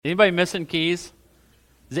Anybody missing keys?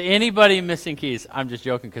 Is there anybody missing keys? I'm just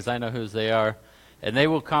joking because I know whose they are. And they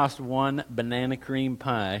will cost one banana cream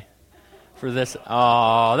pie for this.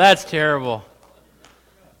 Oh, that's terrible.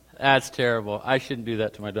 That's terrible. I shouldn't do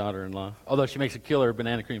that to my daughter-in-law. Although she makes a killer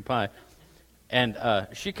banana cream pie. And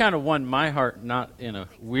she kind of won my heart, not in a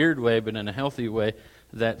weird way, but in a healthy way,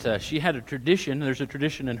 that she had a tradition. There's a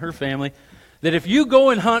tradition in her family that if you go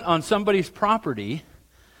and hunt on somebody's property,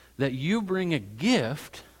 that you bring a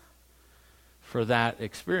gift for that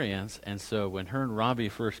experience. And so when her and Robbie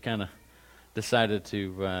first kind of decided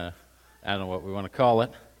to, I don't know what we want to call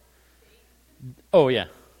it. Oh, yeah,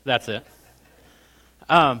 that's it.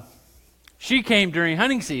 She came during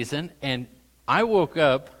hunting season, and I woke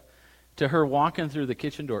up to her walking through the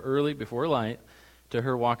kitchen door early before light, to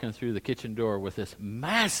her walking through the kitchen door with this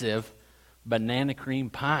massive banana cream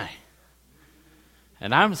pie.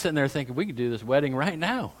 And I'm sitting there thinking, we could do this wedding right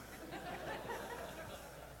now.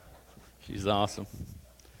 She's awesome.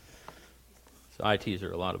 So I tease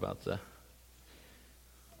her a lot about that.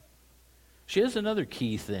 She has another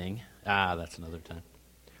key thing. That's another time.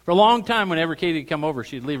 For a long time, whenever Katie would come over,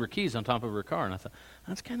 she'd leave her keys on top of her car. And I thought,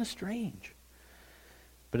 that's kind of strange.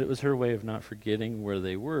 But it was her way of not forgetting where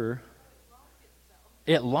they were.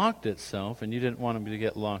 It locked itself, and you didn't want them to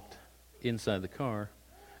get locked inside the car.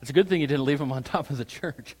 It's a good thing you didn't leave them on top of the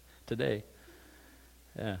church today.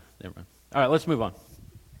 Yeah, never mind. All right, let's move on.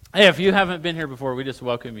 Hey, if you haven't been here before, we just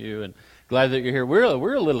welcome you and glad that you're here. We're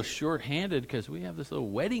a little short-handed because we have this little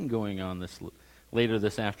wedding going on later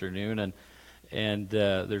this afternoon, and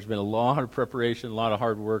there's been a lot of preparation, a lot of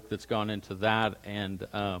hard work that's gone into that, and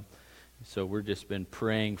so we've just been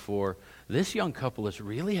praying for this young couple. Has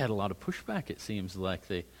really had a lot of pushback. It seems like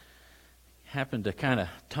they happened to kind of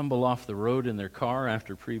tumble off the road in their car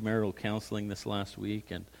after premarital counseling this last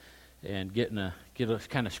week, and get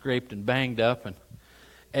kind of scraped and banged up. And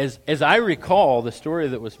as I recall, the story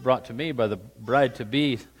that was brought to me by the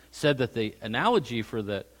bride-to-be said that the analogy for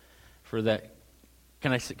that.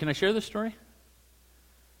 Can I share this story?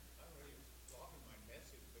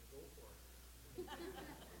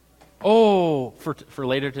 Oh, for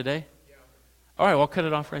later today? Yeah. All right, well, I'll cut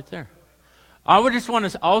it off right there. I would just want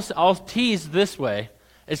to, I'll tease this way,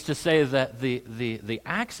 is to say that the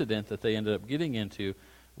accident that they ended up getting into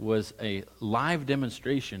was a live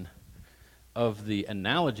demonstration of the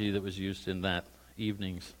analogy that was used in that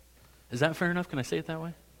evening's. Is that fair enough? Can I say it that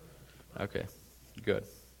way? Okay, good.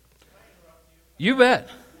 You bet.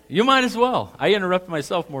 You might as well. I interrupt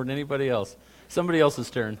myself more than anybody else. Somebody else's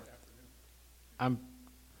turn. I'm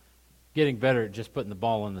getting better at just putting the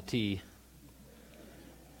ball on the tee.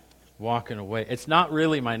 Walking away. It's not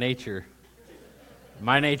really my nature.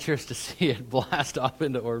 My nature is to see it blast off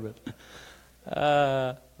into orbit.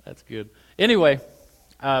 That's good. Anyway,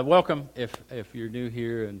 welcome if you're new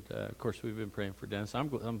here, and of course we've been praying for Dennis.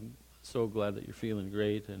 I'm so glad that you're feeling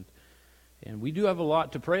great, and we do have a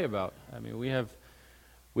lot to pray about. I mean, we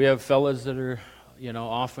have fellas that are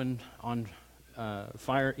often on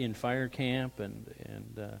fire camp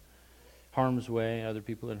and harm's way, other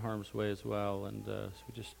people in harm's way as well, and so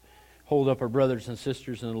we just hold up our brothers and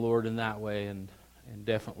sisters in the Lord in that way, and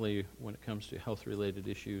definitely when it comes to health-related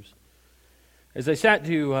issues. As I sat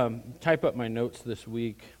to type up my notes this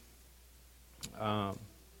week, I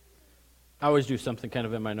always do something kind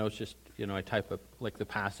of in my notes, just, I type up like the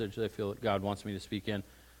passage that I feel that God wants me to speak in,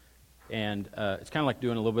 and it's kind of like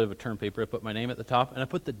doing a little bit of a term paper. I put my name at the top, and I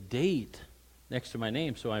put the date next to my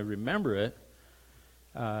name so I remember it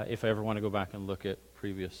if I ever want to go back and look at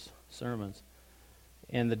previous sermons.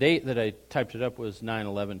 And the date that I typed it up was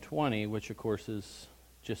 9/11/20, which of course is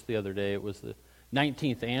just the other day. It was the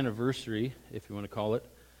 19th anniversary, if you want to call it,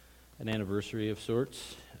 an anniversary of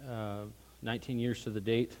sorts. 19 years to the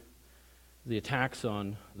date, the attacks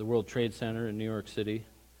on the World Trade Center in New York City,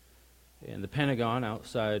 and the Pentagon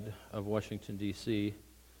outside of Washington, D.C.,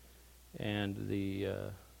 and the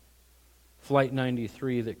Flight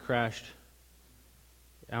 93 that crashed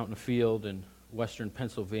out in a field in western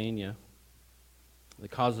Pennsylvania. The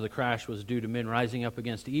cause of the crash was due to men rising up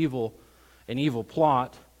against evil, an evil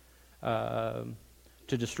plot to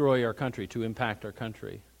destroy our country, to impact our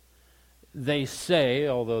country. They say,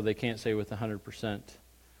 although they can't say with 100%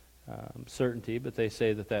 certainty, but they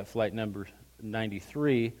say that Flight number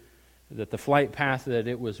 93, that the flight path that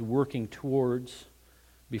it was working towards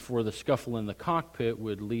before the scuffle in the cockpit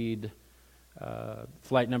would lead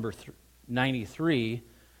Flight number 93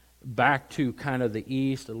 back to kind of the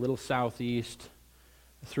east, a little southeast,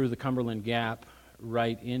 through the Cumberland Gap,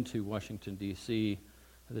 right into Washington, D.C.,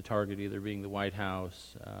 the target either being the White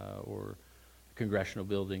House or congressional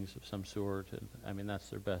buildings of some sort. And, I mean, that's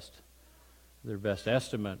their best their best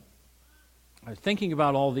estimate. I was thinking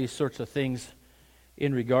about all these sorts of things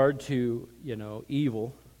in regard to,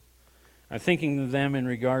 evil. I'm thinking of them in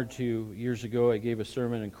regard to, years ago I gave a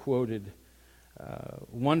sermon and quoted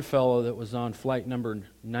one fellow that was on flight number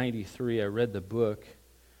 93. I read the book.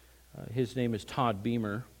 His name is Todd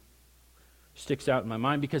Beamer. Sticks out in my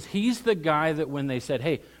mind because he's the guy that when they said,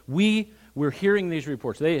 hey, we're hearing these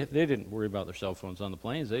reports, they didn't worry about their cell phones on the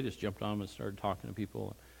planes. They just jumped on them and started talking to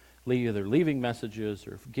people, either leaving messages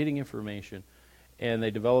or getting information. And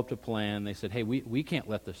they developed a plan. They said, hey, we can't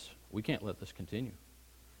let this continue.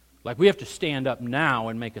 Like, we have to stand up now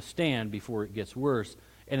and make a stand before it gets worse,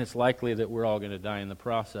 and it's likely that we're all going to die in the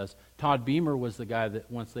process. Todd Beamer was the guy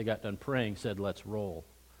that, once they got done praying, said, let's roll.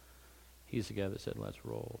 He's the guy that said, let's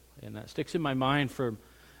roll. And that sticks in my mind for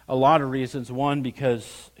a lot of reasons. One,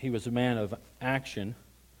 because he was a man of action.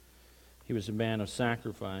 He was a man of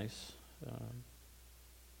sacrifice.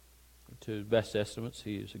 To best estimates,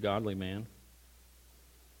 he is a godly man.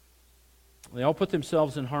 They all put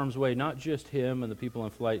themselves in harm's way, not just him and the people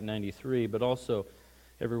on Flight 93, but also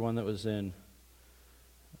everyone that was in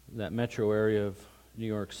that metro area of New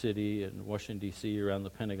York City and Washington, D.C., around the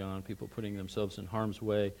Pentagon, people putting themselves in harm's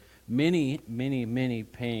way. Many, many, many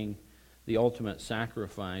paying the ultimate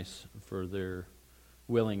sacrifice for their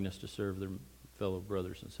willingness to serve their fellow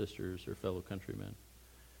brothers and sisters, their fellow countrymen.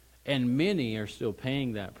 And many are still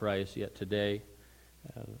paying that price yet today.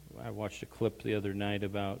 I watched a clip the other night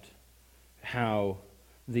about how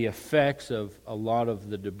the effects of a lot of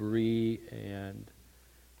the debris and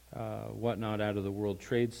whatnot out of the World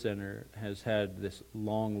Trade Center has had this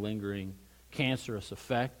long lingering cancerous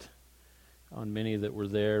effect on many that were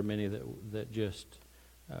there, many that just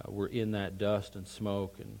were in that dust and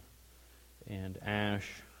smoke and ash,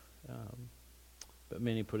 but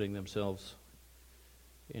many putting themselves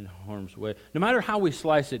in harm's way. No matter how we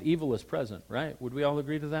slice it, evil is present, right? Would we all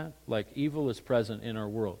agree to that? Like, evil is present in our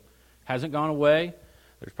world. Hasn't gone away.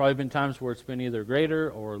 There's probably been times where it's been either greater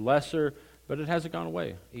or lesser, but it hasn't gone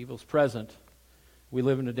away. Evil's present. We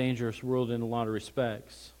live in a dangerous world in a lot of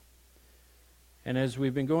respects. And as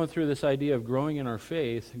we've been going through this idea of growing in our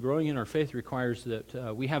faith requires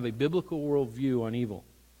that we have a biblical worldview on evil.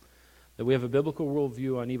 That we have a biblical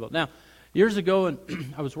worldview on evil. Now, years ago,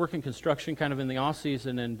 and I was working construction kind of in the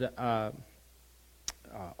off-season, and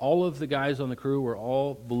all of the guys on the crew were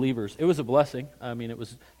all believers. It was a blessing. I mean, it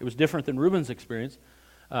was different than Ruben's experience.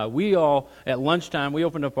 We all, at lunchtime, we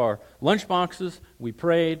opened up our lunch boxes, we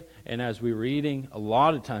prayed, and as we were eating, a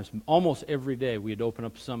lot of times, almost every day, we'd open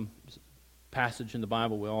up some passage in the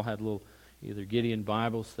Bible. We all had little, either Gideon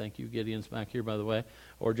Bibles, thank you, Gideon's back here, by the way,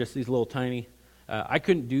 or just these little tiny, I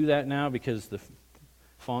couldn't do that now because the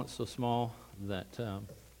font's so small that I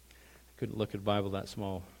couldn't look at a Bible that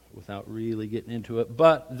small without really getting into it.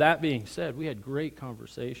 But that being said, we had great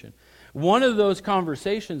conversation. One of those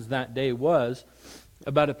conversations that day was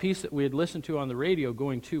about a piece that we had listened to on the radio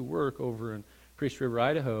going to work over in Priest River,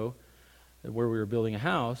 Idaho, where we were building a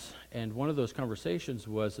house. And one of those conversations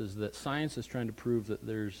is that science is trying to prove that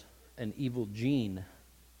there's an evil gene,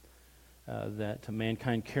 that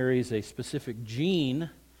mankind carries a specific gene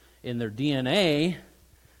in their DNA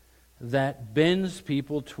that bends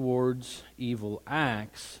people towards evil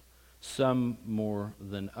acts, some more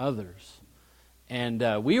than others.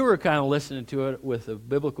 And we were kind of listening to it with a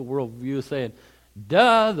biblical worldview saying,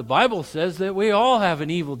 duh, the Bible says that we all have an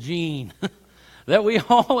evil gene, that we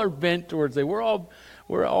all are bent towards it. We're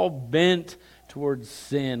all bent towards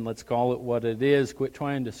sin. Let's call it what it is. Quit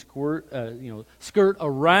trying to skirt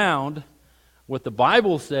around what the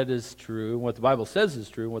Bible said is true, what the Bible says is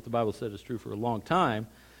true, and what the Bible said is true for a long time.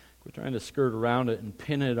 We're trying to skirt around it and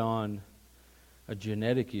pin it on a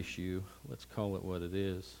genetic issue. Let's call it what it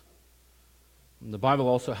is. And the Bible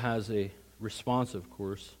also has a response, of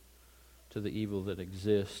course, to the evil that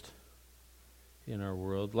exists in our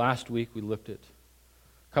world. Last week we looked at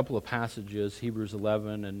a couple of passages, Hebrews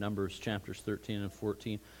 11 and Numbers chapters 13 and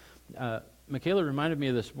 14. Michaela reminded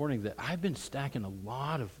me this morning that I've been stacking a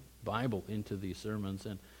lot of Bible into these sermons,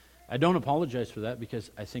 and I don't apologize for that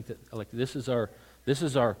because I think that this is our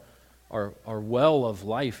well of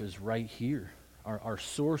life is right here. Our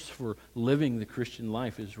source for living the Christian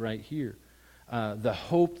life is right here. The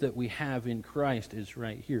hope that we have in Christ is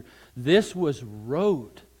right here. This was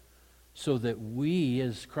wrote so that we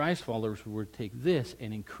as Christ followers would take this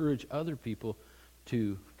and encourage other people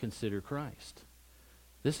to consider Christ.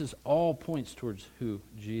 This is all points towards who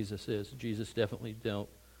Jesus is. Jesus definitely dealt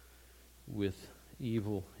with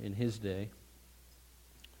evil in his day.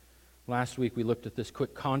 Last week we looked at this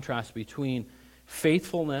quick contrast between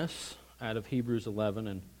faithfulness out of Hebrews 11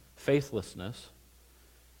 and faithlessness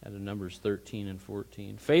out of Numbers 13 and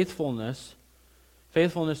 14. Faithfulness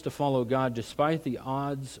to follow God despite the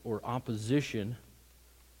odds or opposition.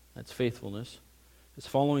 That's faithfulness. It's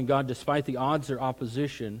following God despite the odds or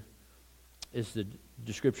opposition is the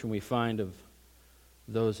description we find of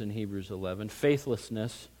those in Hebrews 11.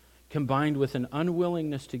 Faithlessness combined with an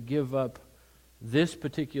unwillingness to give up this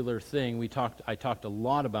particular thing I talked a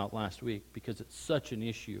lot about last week because it's such an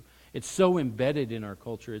issue. It's so embedded in our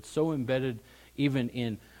culture. It's so embedded even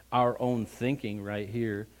in our own thinking right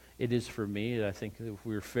here. It is for me. I think if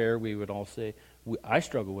we were fair, we would all say, I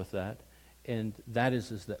struggle with that. And that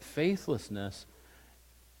is that faithlessness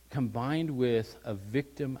combined with a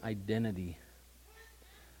victim identity.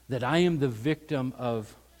 That I am the victim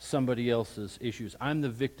of somebody else's issues. I'm the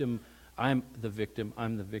victim. I'm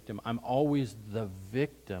always the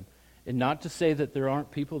victim. And not to say that there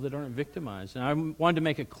aren't people that aren't victimized. And I wanted to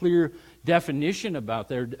make a clear definition about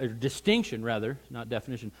their distinction, rather, not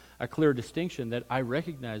definition, a clear distinction that I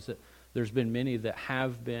recognize that there's been many that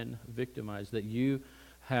have been victimized, that you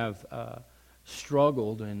have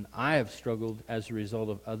struggled and I have struggled as a result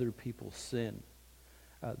of other people's sin.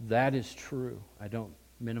 That is true. I don't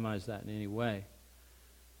minimize that in any way.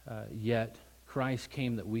 Yet Christ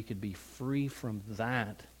came that we could be free from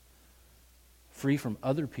that, free from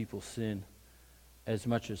other people's sin as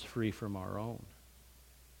much as free from our own.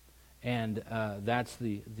 And that's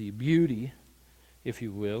the beauty, if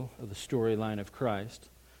you will, of the storyline of Christ.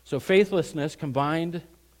 So faithlessness combined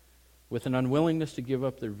with an unwillingness to give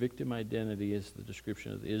up their victim identity is the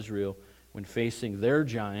description of Israel when facing their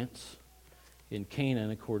giants in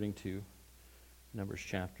Canaan according to Numbers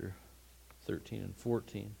chapter 13 and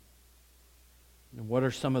 14. And what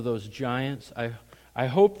are some of those giants? I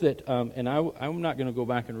hope that, and I'm not going to go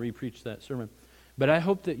back and re-preach that sermon, but I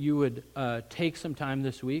hope that you would take some time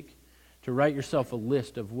this week to write yourself a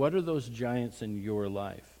list of what are those giants in your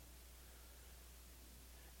life.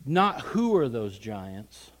 Not who are those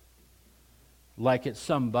giants, like it's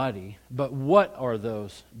somebody, but what are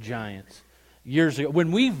those giants? Years ago,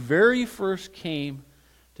 when we very first came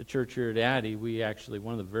to church here at Addie, we actually,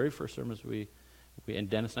 one of the very first sermons we and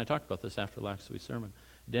Dennis and I talked about this after last week's sermon.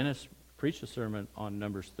 Dennis preached a sermon on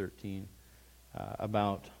Numbers 13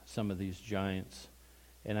 about some of these giants.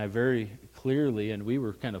 And I very clearly, and we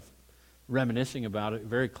were kind of reminiscing about it,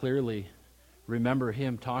 very clearly remember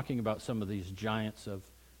him talking about some of these giants of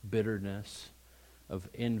bitterness, of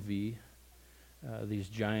envy, these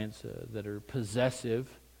giants that are possessive,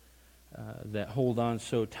 that hold on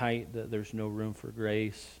so tight that there's no room for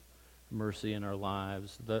grace, mercy in our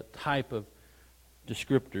lives, the type of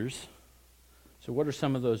descriptors. So what are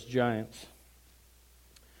some of those giants?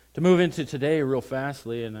 To move into today real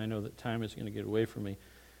fastly, and I know that time is going to get away from me.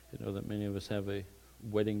 I know that many of us have a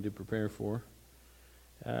wedding to prepare for.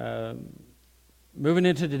 Moving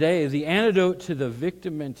into today, the antidote to the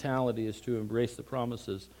victim mentality is to embrace the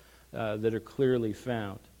promises that are clearly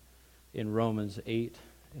found in Romans 8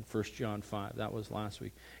 and 1 John 5. That was last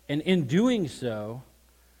week. And in doing so,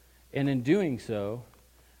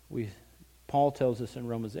 Paul tells us in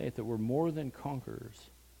Romans 8 that we're more than conquerors,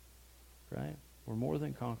 right? We're more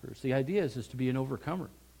than conquerors. The idea is to be an overcomer.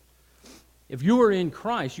 If you are in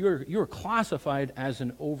Christ, you're classified as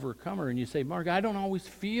an overcomer. And you say, Mark, I don't always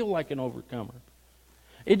feel like an overcomer.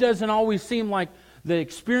 It doesn't always seem like the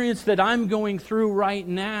experience that I'm going through right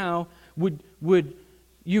now would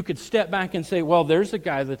you could step back and say, well, there's a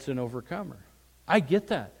guy that's an overcomer. I get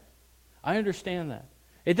that. I understand that.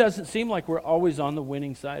 It doesn't seem like we're always on the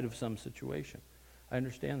winning side of some situation. I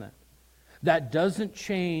understand that. That doesn't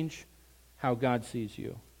change how God sees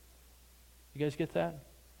you. You guys get that?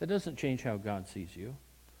 That doesn't change how God sees you.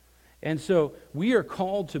 And so we are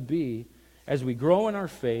called to be, as we grow in our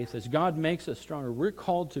faith, as God makes us stronger, we're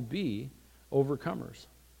called to be overcomers.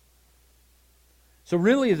 So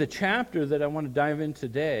really the chapter that I want to dive in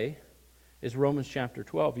today is Romans chapter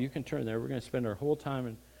 12. You can turn there. We're going to spend our whole time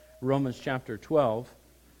in Romans chapter 12.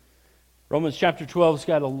 Romans chapter 12 has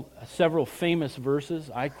got several famous verses.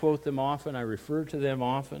 I quote them often. I refer to them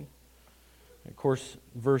often. Of course,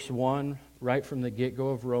 verse 1, right from the get-go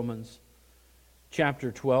of Romans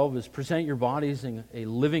chapter 12, is present your bodies in a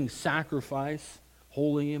living sacrifice,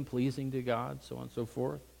 holy and pleasing to God, so on and so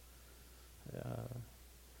forth.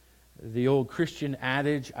 The old Christian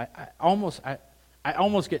adage, I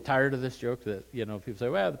almost get tired of this joke that, people say,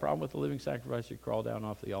 well, the problem with the living sacrifice, you crawl down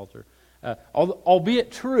off the altar.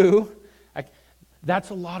 Albeit true,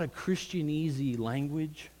 that's a lot of Christianese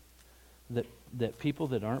language that people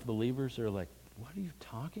that aren't believers are like, what are you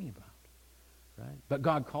talking about? Right? But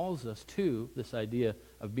God calls us to this idea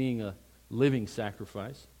of being a living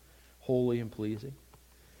sacrifice, holy and pleasing.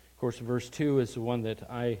 Of course, verse 2 is the one that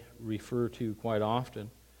I refer to quite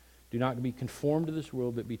often. Do not be conformed to this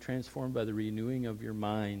world, but be transformed by the renewing of your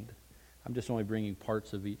mind. I'm just only bringing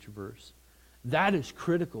parts of each verse. That is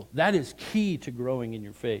critical. That is key to growing in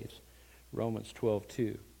your faith. Romans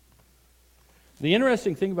 12:2. The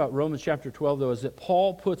interesting thing about Romans chapter 12, though, is that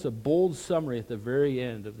Paul puts a bold summary at the very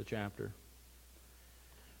end of the chapter.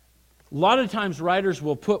 A lot of times writers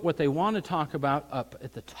will put what they want to talk about up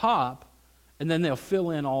at the top, and then they'll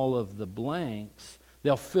fill in all of the blanks.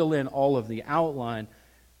 They'll fill in all of the outline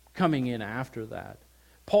coming in after that.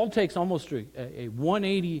 Paul takes almost a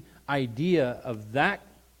 180 idea of that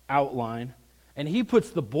outline, and he puts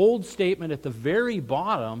the bold statement at the very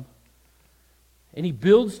bottom, and he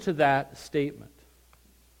builds to that statement.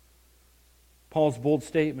 Paul's bold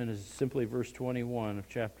statement is simply verse 21 of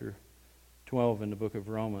chapter 12 in the book of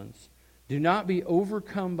Romans. Do not be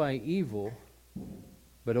overcome by evil,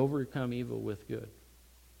 but overcome evil with good.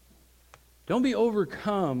 Don't be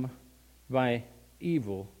overcome by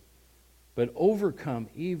evil, but overcome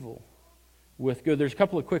evil with good. There's a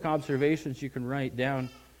couple of quick observations you can write down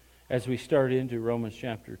as we start into Romans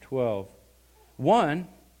chapter 12. One,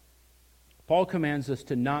 Paul commands us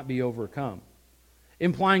to not be overcome,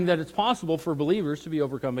 implying that it's possible for believers to be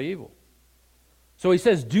overcome by evil. So he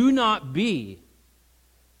says, do not be.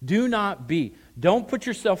 Do not be. Don't put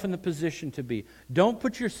yourself in the position to be. Don't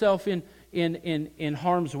put yourself in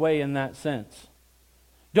harm's way in that sense.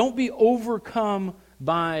 Don't be overcome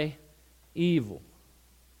by evil.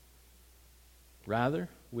 Rather,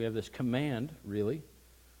 we have this command, really,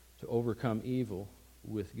 to overcome evil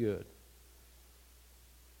with good.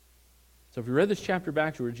 So if you read this chapter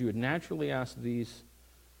backwards, you would naturally ask this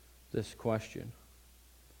question.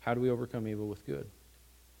 How do we overcome evil with good?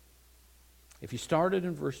 If you started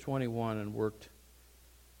in verse 21 and worked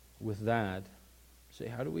with that, say,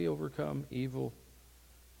 how do we overcome evil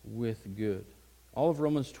with good? All of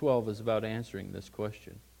Romans 12 is about answering this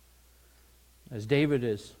question. As David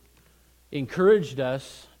has encouraged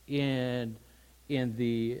us in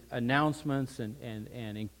the announcements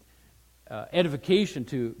and edification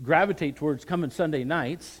to gravitate towards coming Sunday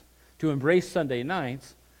nights, to embrace Sunday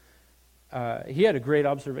nights, he had a great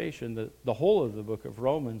observation that the whole of the book of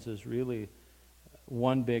Romans is really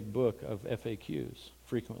one big book of FAQs,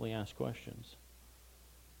 frequently asked questions.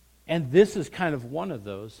 And this is kind of one of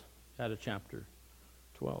those out of chapter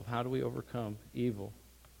 12. How do we overcome evil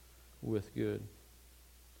with good?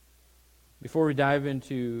 Before we dive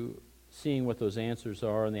into seeing what those answers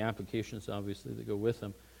are and the applications, obviously, that go with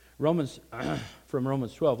them, from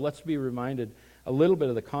Romans 12, let's be reminded a little bit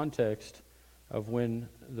of the context of when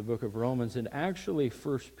the book of Romans, and actually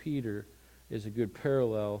 1 Peter is a good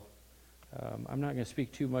parallel. I'm not going to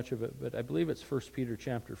speak too much of it, but I believe it's 1 Peter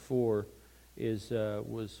chapter 4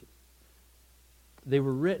 they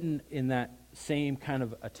were written in that same kind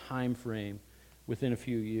of a time frame within a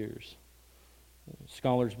few years.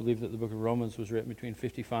 Scholars believe that the book of Romans was written between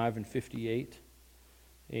 55 and 58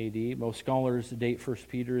 AD. Most scholars date 1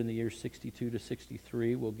 Peter in the years 62 to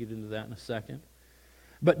 63. We'll get into that in a second.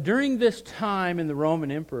 But during this time in the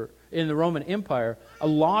Roman Empire, a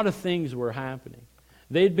lot of things were happening.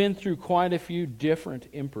 They'd been through quite a few different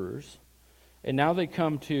emperors, and now they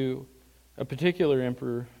come to a particular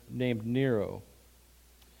emperor named Nero.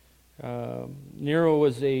 Nero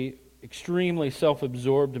was an extremely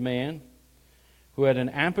self-absorbed man who had an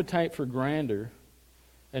appetite for grandeur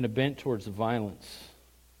and a bent towards violence.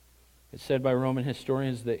 It's said by Roman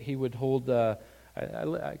historians that he would hold,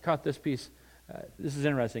 I caught this piece, this is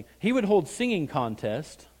interesting. He would hold singing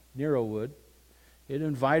contests, Nero would. He'd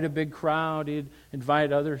invite a big crowd, he'd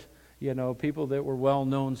invite other, people that were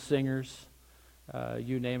well-known singers,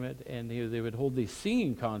 you name it, and they would hold these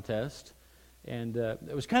singing contests. And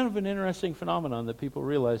it was kind of an interesting phenomenon that people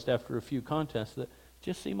realized after a few contests that it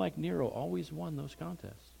just seemed like Nero always won those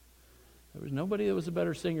contests. There was nobody that was a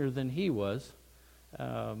better singer than he was.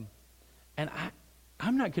 And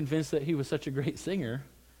I'm not convinced that he was such a great singer.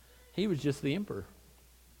 He was just the emperor.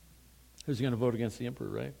 Who's going to vote against the emperor,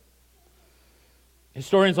 right?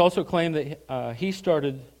 Historians also claim that he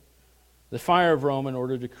started the fire of Rome in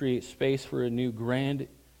order to create space for a new grand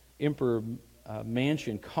emperor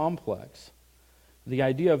mansion complex. The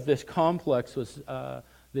idea of this complex was,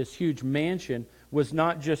 this huge mansion, was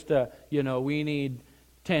not just we need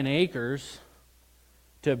 10 acres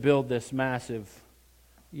to build this massive,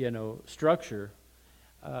 structure.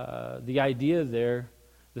 The idea there,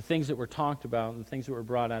 the things that were talked about, and the things that were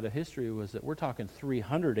brought out of history was that we're talking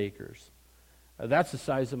 300 acres. That's the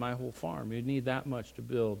size of my whole farm. You'd need that much to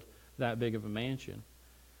build that big of a mansion.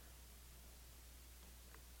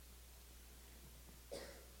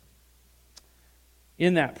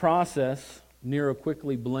 In that process, Nero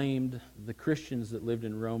quickly blamed the Christians that lived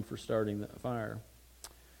in Rome for starting the fire.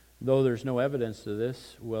 Though there's no evidence to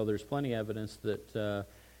this, well, there's plenty of evidence that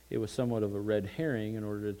it was somewhat of a red herring in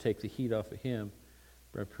order to take the heat off of him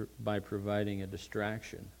by providing a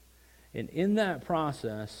distraction. And in that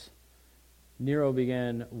process, Nero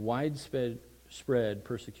began widespread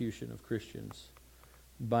persecution of Christians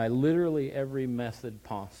by literally every method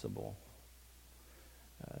possible.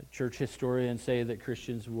 Church historians say that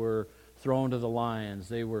Christians were thrown to the lions.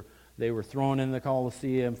 They were thrown in the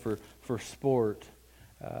Colosseum for sport.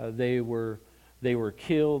 They were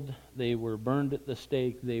killed. They were burned at the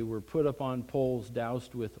stake. They were put up on poles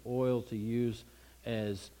doused with oil to use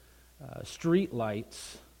as street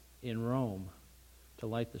lights in Rome, to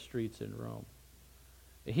light the streets in Rome.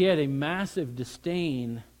 He had a massive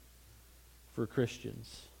disdain for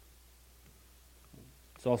Christians.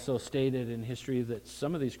 It's also stated in history that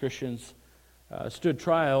some of these Christians stood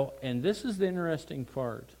trial, and this is the interesting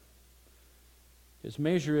part, is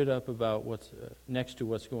measure it up about what's next to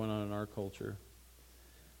what's going on in our culture.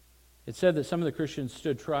 It said that some of the Christians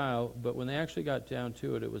stood trial, but when they actually got down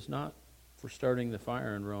to it, it was not for starting the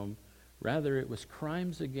fire in Rome. Rather, it was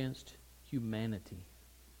crimes against humanity.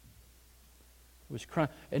 It was crime.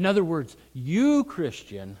 In other words, you,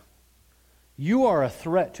 Christian, you are a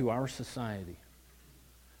threat to our society.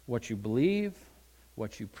 What you believe,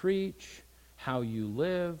 what you preach, how you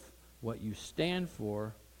live, what you stand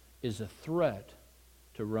for is a threat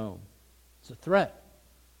to Rome. It's a threat.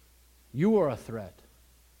 You are a threat.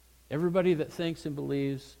 Everybody that thinks and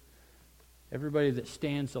believes, everybody that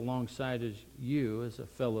stands alongside as you as a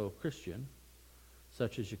fellow Christian,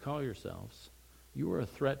 such as you call yourselves, you are a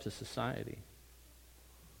threat to society.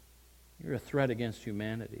 You're a threat against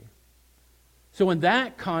humanity. So in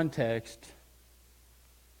that context,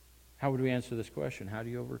 how would we answer this question? How do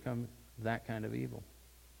you overcome that kind of evil?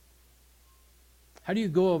 How do you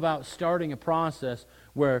go about starting a process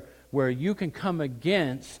where you can come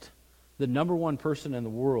against the number one person in the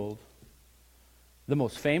world, the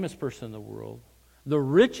most famous person in the world, the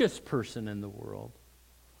richest person in the world,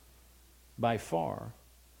 by far,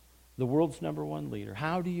 the world's number one leader?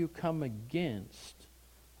 How do you come against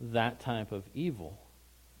that type of evil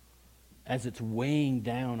as it's weighing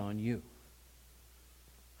down on you?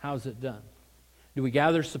 How's it done? Do we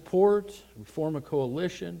gather support? We form a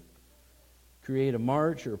coalition? Create a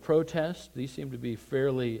march or a protest? These seem to be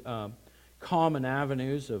fairly common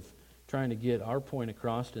avenues of trying to get our point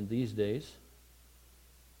across in these days.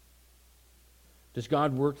 Does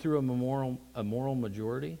God work through a moral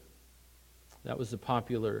majority? That was the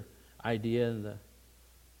popular idea in the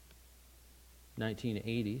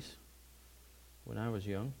 1980s when I was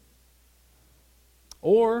young.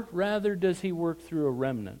 Or rather, does He work through a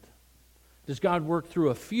remnant? Does God work through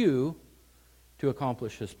a few to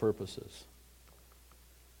accomplish His purposes?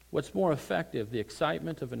 What's more effective, the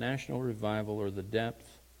excitement of a national revival or the depth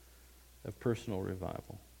of personal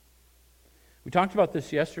revival? We talked about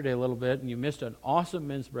this yesterday a little bit, and you missed an awesome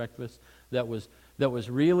men's breakfast that was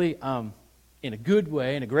really, in a good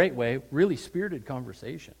way, in a great way, really spirited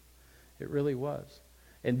conversation. It really was.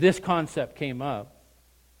 And this concept came up.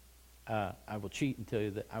 I will cheat and tell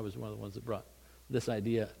you that I was one of the ones that brought this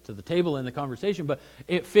idea to the table in the conversation, but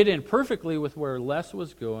it fit in perfectly with where Les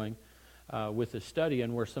was going with his study,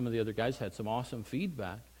 and where some of the other guys had some awesome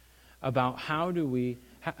feedback about how do we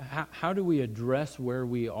address where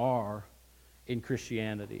we are in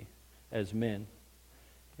Christianity as men.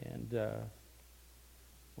 And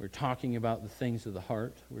we're talking about the things of the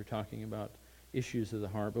heart. We're talking about issues of the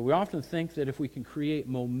heart. But we often think that if we can create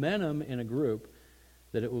momentum in a group,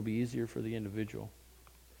 that it will be easier for the individual.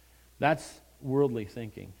 That's worldly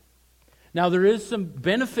thinking. Now, there is some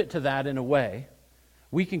benefit to that in a way.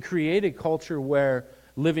 We can create a culture where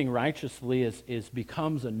living righteously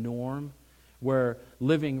becomes a norm, where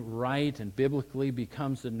living right and biblically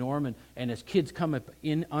becomes the norm, and as kids come up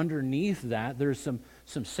in underneath that, there's some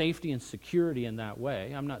safety and security in that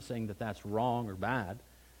way. I'm not saying that that's wrong or bad.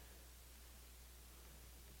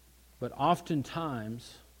 But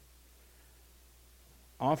oftentimes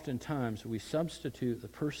we substitute the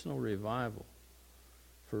personal revival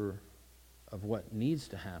of what needs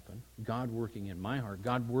to happen, God working in my heart,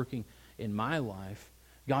 God working in my life,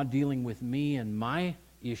 God dealing with me and my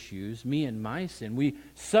issues, me and my sin. We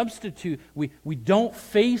substitute, we don't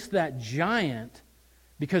face that giant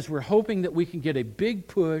because we're hoping that we can get a big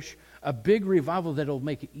push, a big revival that'll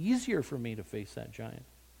make it easier for me to face that giant.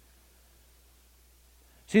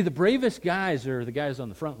 See, the bravest guys are the guys on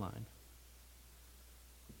the front line.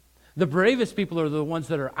 The bravest people are the ones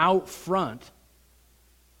that are out front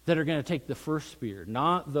that are going to take the first spear,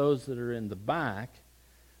 not those that are in the back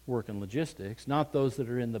working logistics, not those that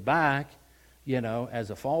are in the back, as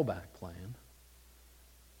a fallback plan.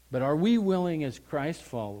 But are we willing as Christ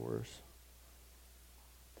followers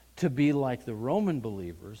to be like the Roman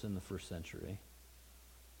believers in the first century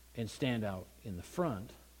and stand out in the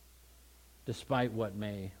front despite what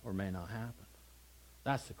may or may not happen?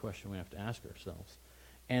 That's the question we have to ask ourselves.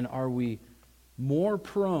 And are we more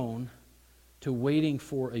prone to waiting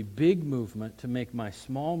for a big movement to make my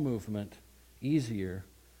small movement easier,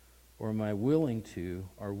 or are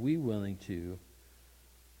we willing to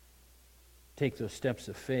take those steps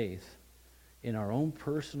of faith in our own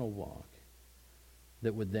personal walk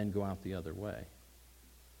that would then go out the other way?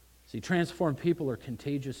 See, transformed people are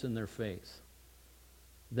contagious in their faith.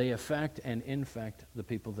 They affect and infect the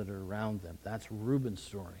people that are around them. That's Reuben's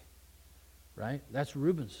story, right? That's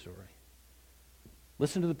Reuben's story.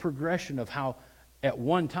 Listen to the progression of how at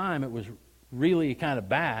one time it was really kind of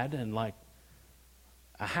bad and like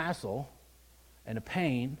a hassle and a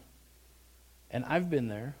pain. And I've been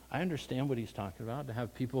there. I understand what he's talking about, to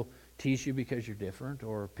have people tease you because you're different,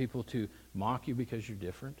 or people to mock you because you're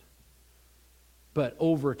different. But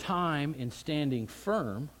over time, in standing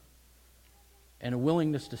firm and a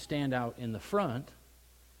willingness to stand out in the front,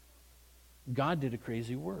 God did a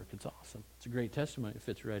crazy work. It's awesome. It's a great testimony. It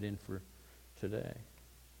fits right in for today.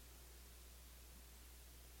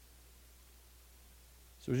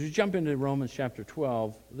 So as you jump into Romans chapter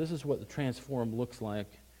 12, this is what the transform looks like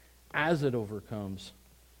as it overcomes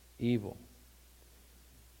evil.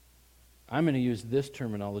 I'm going to use this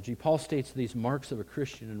terminology. Paul states these marks of a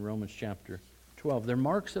Christian in Romans chapter 12. They're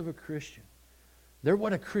marks of a Christian. They're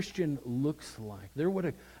what a Christian looks like. They're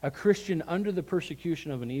what a Christian under the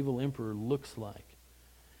persecution of an evil emperor looks like.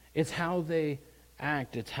 It's how they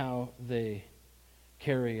act. It's how they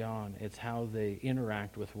carry on. It's how they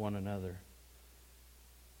interact with one another.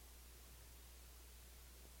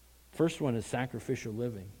 First one is sacrificial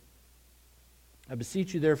living. I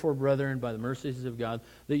beseech you, therefore, brethren, by the mercies of God,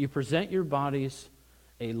 that you present your bodies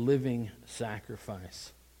a living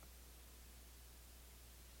sacrifice.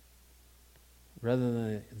 Rather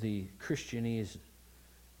than the Christianese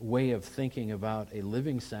way of thinking about a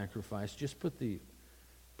living sacrifice, just put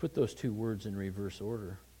those two words in reverse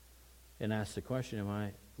order and ask the question, am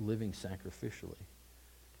I living sacrificially?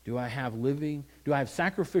 Do I have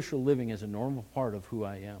sacrificial living as a normal part of who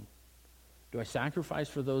I am? Do I sacrifice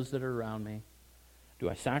for those that are around me? Do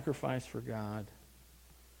I sacrifice for God?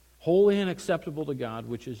 Holy and acceptable to God,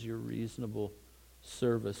 which is your reasonable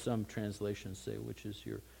service. Some translations say, which is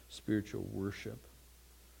your spiritual worship.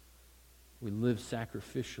 We live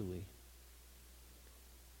sacrificially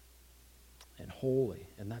and holy,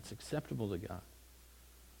 and that's acceptable to God.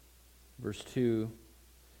 Verse 2,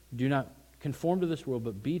 do not conform to this world,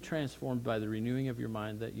 but be transformed by the renewing of your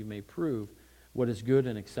mind, that you may prove what is good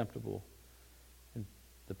and acceptable and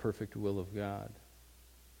the perfect will of God.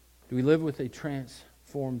 Do we live with a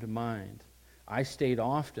transformed mind? I state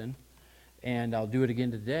often, and I'll do it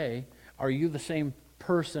again today, are you the same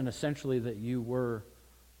person essentially that you were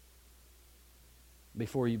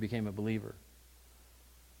before you became a believer?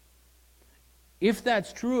 If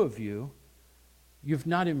that's true of you, you've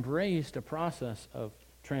not embraced a process of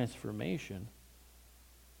transformation,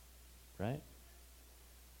 right?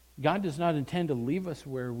 God does not intend to leave us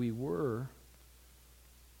where we were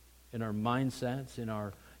in our mindsets, in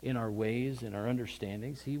our ways, in our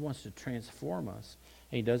understandings. He wants to transform us.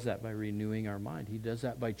 And he does that by renewing our mind. He does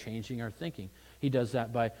that by changing our thinking. He does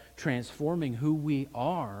that by transforming who we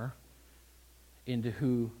are into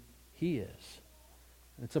who he is.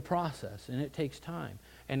 It's a process, and it takes time,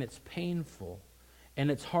 and it's painful, and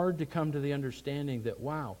it's hard to come to the understanding that,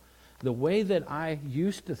 wow, the way that I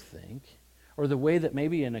used to think, or the way that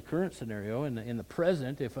maybe in a current scenario, in the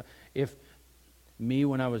present, if me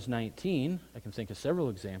when I was 19, I can think of several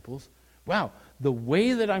examples, wow, the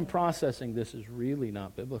way that I'm processing this is really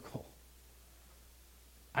not biblical.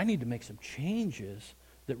 I need to make some changes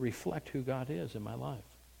that reflect who God is in my life.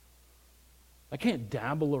 I can't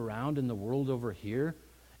dabble around in the world over here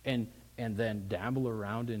and then dabble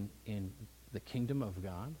around in the kingdom of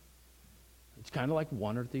God. It's kind of like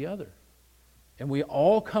one or the other. And we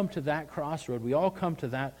all come to that crossroad. We all come to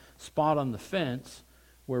that spot on the fence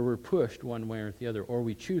where we're pushed one way or the other, or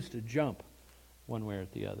we choose to jump one way or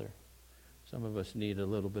the other. Some of us need a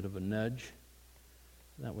little bit of a nudge.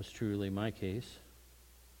 That was truly my case.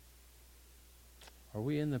 Are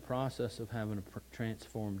we in the process of having a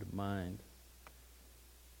transformed mind?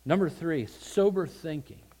 Number 3, sober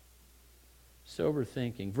thinking. Sober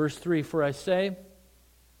thinking. Verse 3, for I say,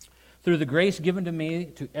 through the grace given to me,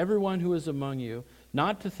 to everyone who is among you,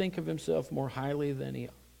 not to think of himself more highly than he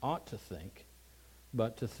ought to think,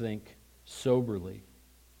 but to think soberly.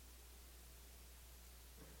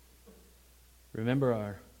 Remember,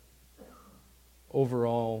 our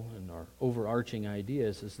overall and our overarching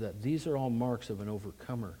ideas is that these are all marks of an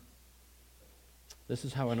overcomer. This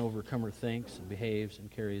is how an overcomer thinks and behaves and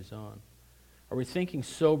carries on. Are we thinking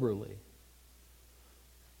soberly?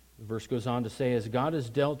 The verse goes on to say, as God has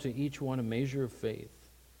dealt to each one a measure of faith,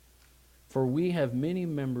 for we have many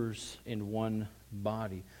members in one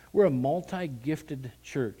body. We're a multi-gifted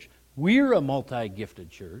church. We're a multi-gifted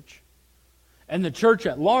church. And the church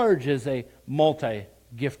at large is a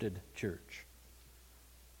multi-gifted church.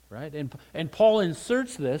 Right? And Paul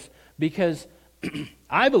inserts this because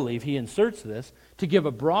I believe he inserts this to give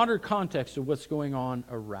a broader context of what's going on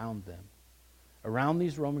around them. Around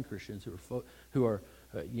these Roman Christians who are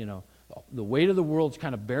the weight of the world's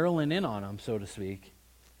kind of barreling in on them, so to speak.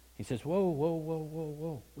 He says,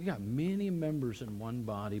 whoa. We got many members in one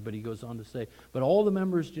body, but he goes on to say, but all the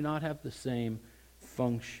members do not have the same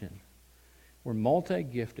function. We're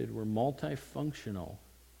multi-gifted, we're multifunctional.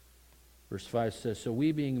 Verse 5 says, so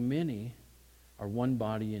we being many are one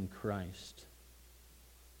body in Christ.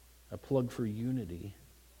 A plug for unity,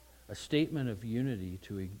 a statement of unity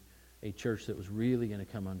to a church that was really going to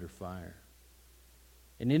come under fire.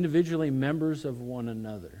 And individually members of one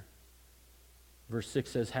another. Verse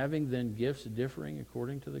 6 says, having then gifts differing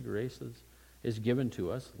according to the grace that is given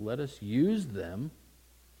to us, let us use them.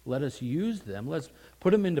 Let's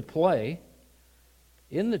put them into play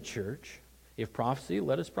in the church. If prophecy,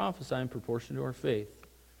 let us prophesy in proportion to our faith.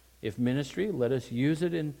 If ministry, let us use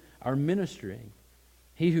it in our ministering.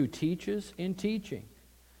 He who teaches, in teaching.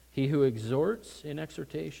 He who exhorts, in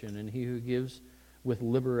exhortation. And he who gives, with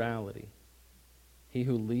liberality. He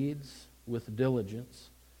who leads, with diligence.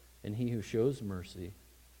 And he who shows mercy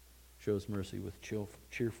with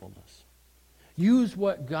cheerfulness. Use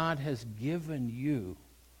what God has given you.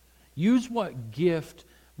 Use what gift,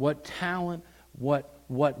 what talent,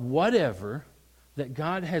 whatever that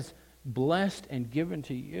God has blessed and given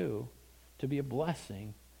to you to be a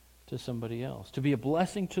blessing to somebody else, to be a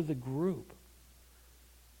blessing to the group.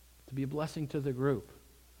 To be a blessing to the group.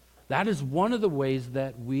 That is one of the ways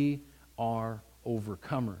that we are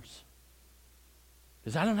overcomers.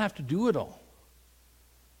 Because I don't have to do it all.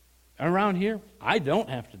 Around here, I don't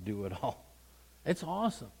have to do it all. It's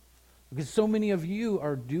awesome. Because so many of you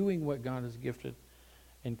are doing what God has gifted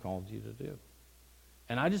and called you to do.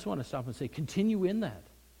 And I just want to stop and say, continue in that.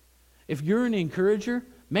 If you're an encourager,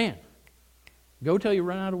 man, go till you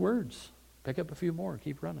run out of words. Pick up a few more and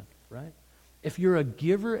keep running, right? If you're a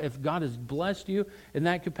giver, if God has blessed you in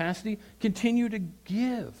that capacity, continue to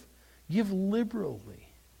give. Give liberally.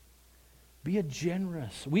 Be a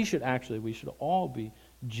generous. We should all be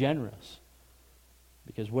generous.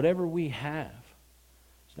 Because whatever we have,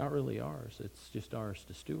 it's not really ours. It's just ours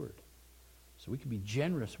to steward. So we can be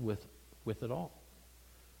generous with it all.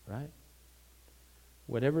 Right?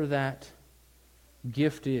 Whatever that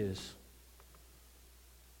gift is,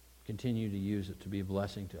 continue to use it to be a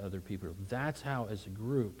blessing to other people. That's how, as a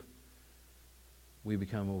group, we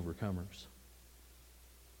become overcomers.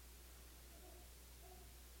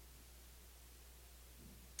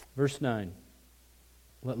 Verse 9,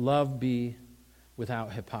 let love be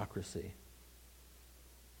without hypocrisy.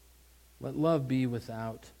 Let love be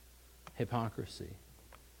without hypocrisy.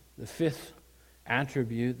 The fifth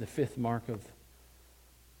attribute, the fifth mark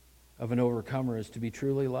of an overcomer is to be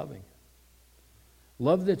truly loving.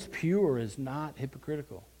 Love that's pure is not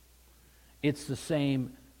hypocritical. It's the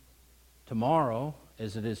same tomorrow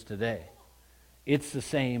as it is today. It's the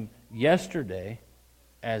same yesterday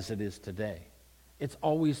as it is today. It's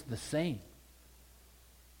always the same.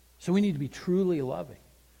 So we need to be truly loving.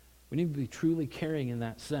 We need to be truly caring in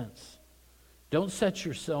that sense. Don't set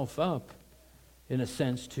yourself up, in a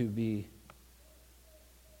sense, to be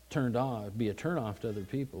turned off, be a turnoff to other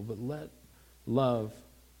people, but let love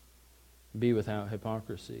be without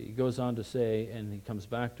hypocrisy. He goes on to say, and he comes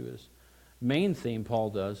back to his main theme,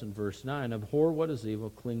 Paul does in verse 9, abhor what is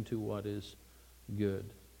evil, cling to what is good.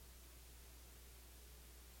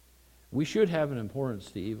 We should have an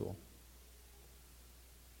abhorrence to evil.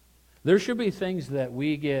 There should be things that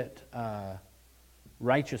we get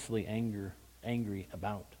righteously angry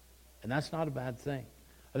about. And that's not a bad thing.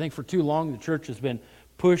 I think for too long the church has been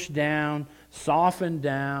pushed down, softened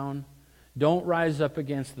down. Don't rise up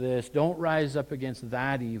against this. Don't rise up against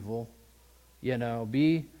that evil. You know,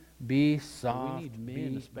 be soft. We need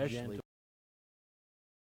men especially. Gentle.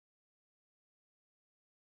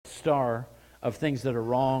 Star of things that are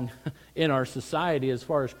wrong in our society as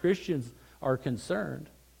far as Christians are concerned.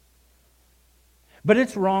 But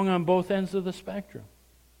it's wrong on both ends of the spectrum.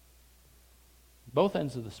 Both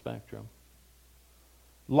ends of the spectrum.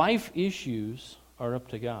 Life issues are up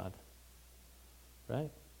to God.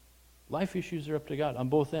 Right? Life issues are up to God on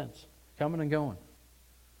both ends, coming and going.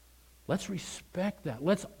 Let's respect that.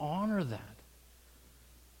 Let's honor that.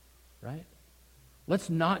 Right? Let's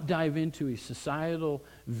not dive into a societal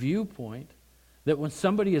viewpoint that when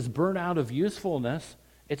somebody is burnt out of usefulness,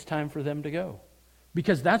 it's time for them to go.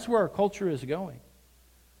 Because that's where our culture is going.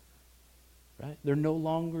 Right? They're no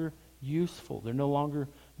longer useful. They're no longer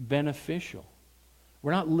beneficial.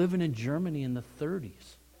 We're not living in Germany in the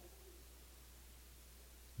 30s.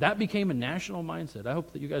 That became a national mindset. I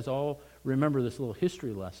hope that you guys all remember this little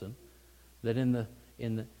history lesson, that in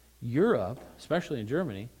the Europe, especially in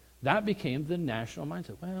Germany, that became the national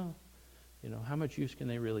mindset. Well, how much use can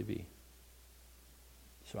they really be?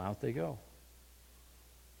 So out they go.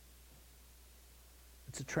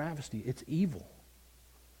 It's a travesty. It's evil.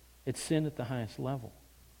 It's sin at the highest level.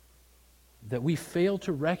 That we fail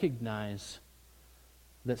to recognize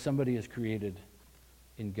that somebody is created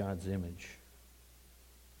in God's image.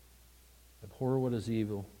 Abhor what is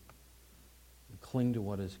evil and cling to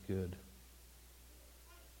what is good.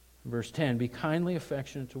 Verse 10, be kindly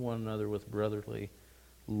affectionate to one another with brotherly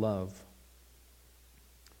love.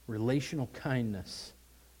 Relational kindness,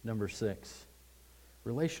 number 6.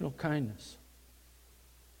 Relational kindness.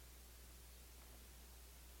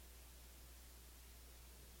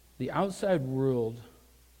 The outside world,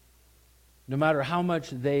 no matter how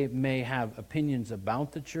much they may have opinions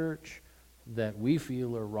about the church that we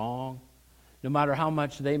feel are wrong, no matter how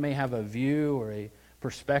much they may have a view or a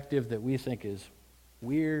perspective that we think is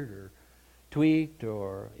weird or tweaked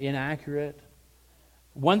or inaccurate,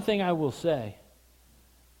 one thing I will say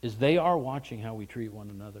is they are watching how we treat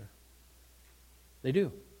one another. They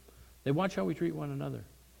do. They watch how we treat one another.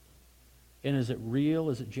 And is it real?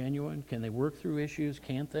 Is it genuine? Can they work through issues?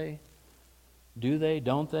 Can't they? Do they?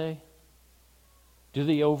 Don't they? Do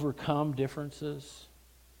they overcome differences?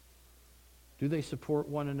 Do they support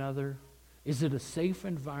one another? Is it a safe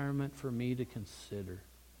environment for me to consider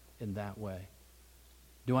in that way?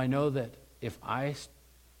 Do I know that if I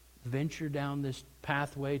venture down this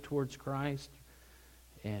pathway towards Christ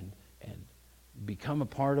and become a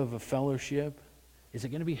part of a fellowship, is it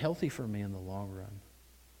going to be healthy for me in the long run?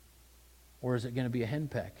 Or is it going to be a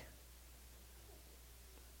henpeck?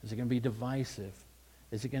 Is it going to be divisive?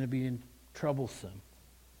 Is it going to be troublesome?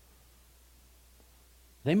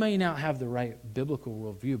 They may not have the right biblical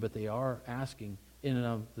worldview, but they are asking in and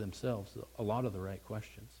of themselves a lot of the right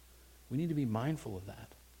questions. We need to be mindful of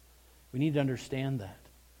that. We need to understand that.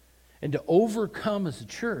 And to overcome as a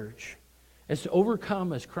church, is to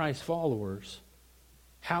overcome as Christ followers,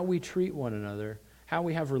 how we treat one another, how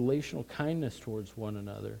we have relational kindness towards one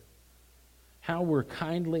another, how we're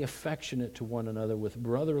kindly affectionate to one another with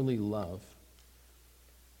brotherly love,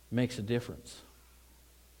 makes a difference.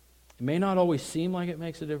 It may not always seem like it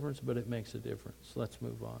makes a difference, but it makes a difference. Let's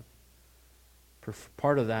move on.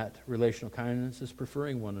 Part of that relational kindness is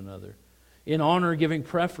preferring one another. In honor, giving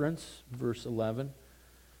preference, verse 11,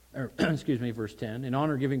 or verse 10. In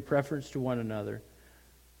honor, giving preference to one another,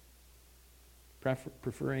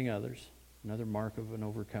 preferring others, another mark of an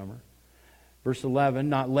overcomer. Verse 11,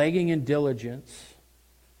 not lagging in diligence.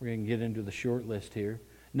 We're going to get into the short list here.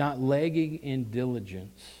 Not lagging in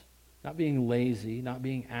diligence. Not being lazy, not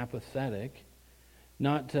being apathetic,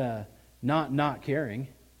 not caring.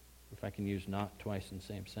 If I can use not twice in the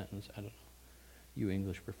same sentence, I don't know. You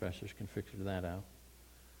English professors can figure that out.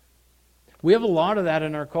 We have a lot of that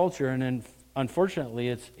in our culture, and then unfortunately,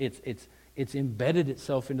 it's embedded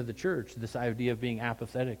itself into the church. This idea of being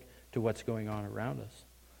apathetic to what's going on around us.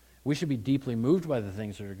 We should be deeply moved by the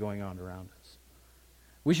things that are going on around us.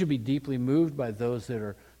 We should be deeply moved by those that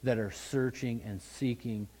are searching and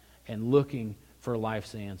seeking and looking for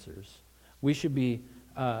life's answers. We should be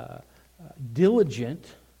diligent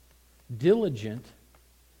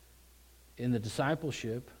in the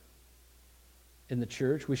discipleship in the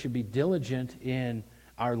church. We should be diligent in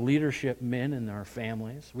our leadership men and our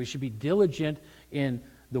families. We should be diligent in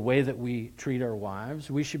the way that we treat our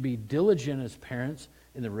wives. We should be diligent as parents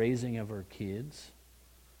in the raising of our kids.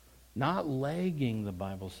 Not lagging, the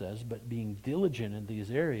Bible says, but being diligent in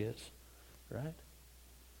these areas, right?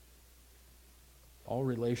 All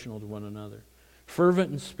relational to one another.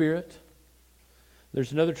 Fervent in spirit.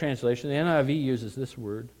 There's another translation. The NIV uses this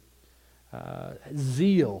word.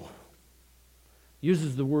 Zeal.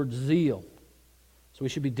 Uses the word zeal. So we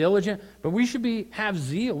should be diligent, but we should have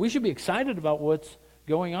zeal. We should be excited about what's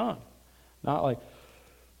going on. Not like,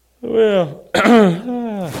 well,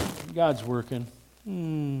 God's working.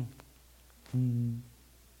 You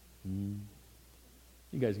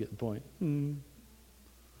guys get the point.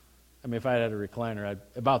 I mean, if I had a recliner,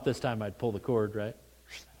 about this time I'd pull the cord, right?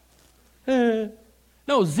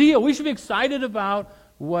 No, zeal. We should be excited about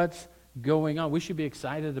what's going on. We should be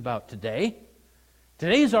excited about today.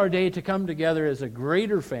 Today's our day to come together as a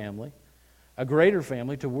greater family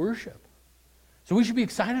to worship. So we should be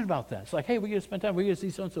excited about that. It's like, hey, we get to spend time, we get to see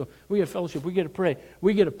so-and-so, we get to fellowship, we get to pray,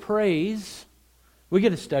 we get to praise, we get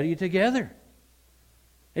to study together.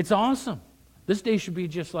 It's awesome. This day should be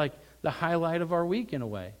just like the highlight of our week in a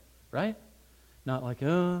way, right? Not like,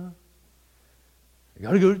 I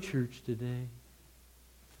got to go to church today.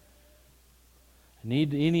 I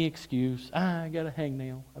need any excuse. I got a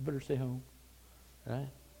hangnail. I better stay home, right?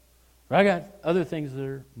 Or I got other things that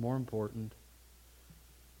are more important.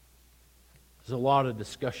 There's a lot of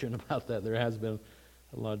discussion about that. There has been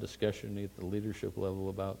a lot of discussion at the leadership level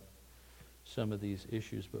about some of these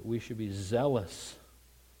issues, but we should be zealous,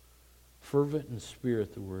 fervent in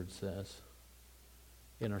spirit, the Word says,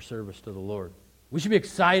 in our service to the Lord. We should be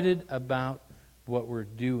excited about what we're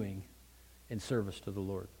doing in service to the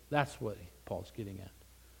Lord. That's what Paul's getting at.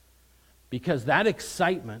 Because that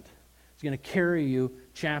excitement is going to carry you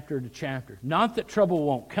chapter to chapter. Not that trouble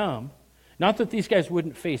won't come, not that these guys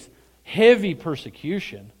wouldn't face heavy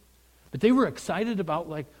persecution, but they were excited about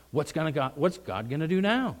like what's God going to do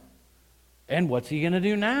now? And what's he going to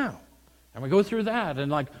do now? And we go through that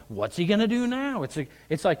and like, what's he going to do now?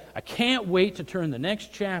 It's like I can't wait to turn the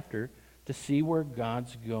next chapter to see where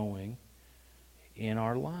God's going in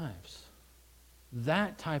our lives.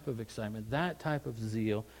 That type of excitement, that type of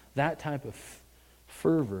zeal, that type of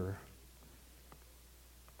fervor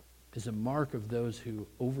is a mark of those who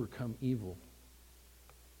overcome evil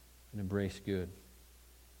and embrace good.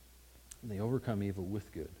 And they overcome evil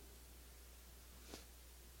with good.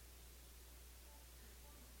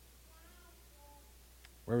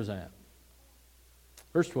 Where was I at?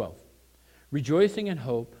 Verse 12. Rejoicing in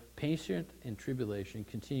hope, patient in tribulation,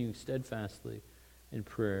 continuing steadfastly in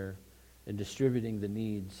prayer, and distributing the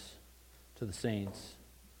needs to the saints,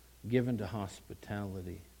 given to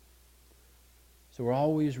hospitality. So we're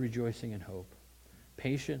always rejoicing in hope,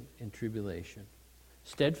 patient in tribulation,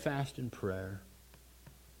 steadfast in prayer,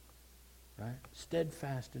 right?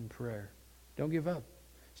 Steadfast in prayer. Don't give up.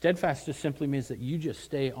 Steadfast just simply means that you just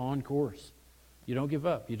stay on course. You don't give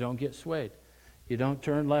up. You don't get swayed. You don't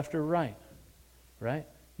turn left or right, right?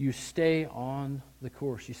 You stay on the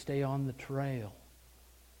course. You stay on the trail.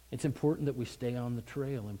 It's important that we stay on the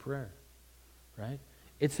trail in prayer, right?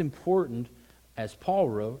 It's important, as Paul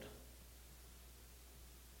wrote,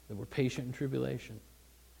 that we're patient in tribulation.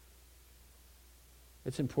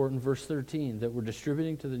 It's important, verse 13, that we're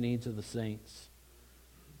distributing to the needs of the saints.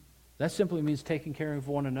 That simply means taking care of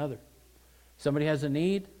one another. Somebody has a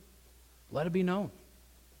need, let it be known.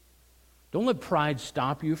 Don't let pride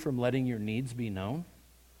stop you from letting your needs be known.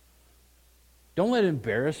 Don't let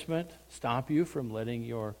embarrassment stop you from letting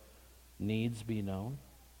your needs be known.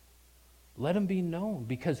 Let them be known,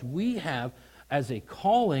 because we have, as a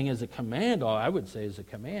calling, as a command, I would say as a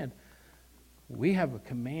command, we have a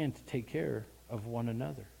command to take care of one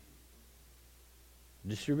another.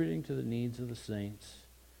 Distributing to the needs of the saints,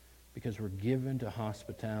 because we're given to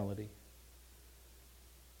hospitality.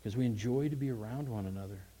 Because we enjoy to be around one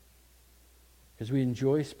another. Because we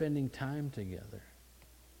enjoy spending time together.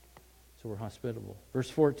 So we're hospitable. Verse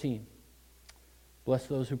 14. Bless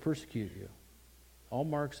those who persecute you. All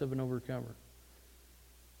marks of an overcomer.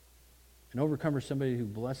 An overcomer is somebody who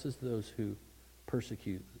blesses those who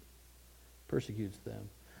persecutes them.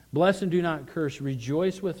 Bless and do not curse.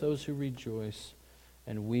 Rejoice with those who rejoice,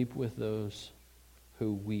 and weep with those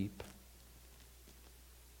who weep.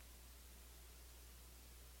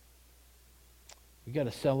 We got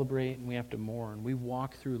to celebrate and we have to mourn. We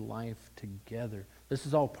walk through life together. This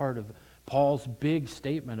is all part of Paul's big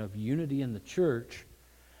statement of unity in the church,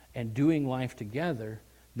 and doing life together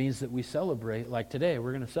means that we celebrate. Like today,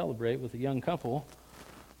 we're going to celebrate with a young couple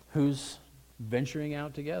who's venturing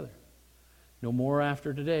out together. No more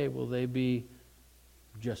after today will they be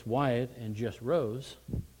just Wyatt and just Rose.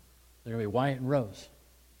 They're going to be Wyatt and Rose.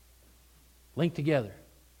 Linked together.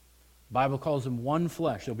 The Bible calls them one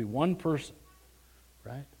flesh. They'll be one person.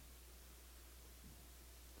 Right?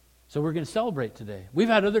 So we're going to celebrate today. We've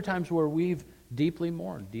had other times where we've deeply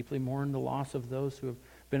mourned the loss of those who have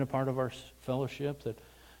been a part of our fellowship, that,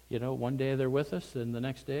 one day they're with us and the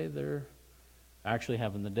next day they're actually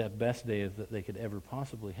having the best day that they could ever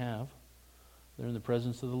possibly have. They're in the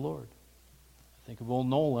presence of the Lord. I think of old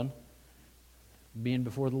Nolan being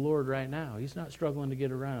before the Lord right now. He's not struggling to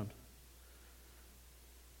get around.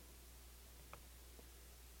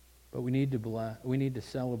 But we need to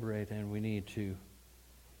celebrate, and we need to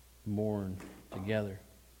mourn together.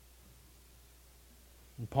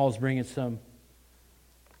 And Paul's bringing some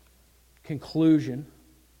conclusion.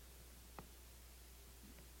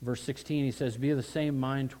 Verse 16, he says, be of the same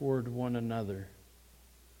mind toward one another.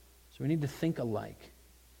 So we need to think alike.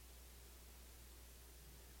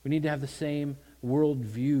 We need to have the same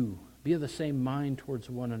worldview. Be of the same mind towards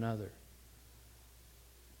one another.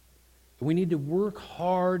 We need to work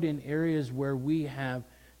hard in areas where we have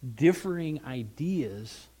differing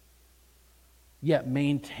ideas, yet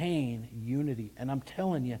maintain unity. And I'm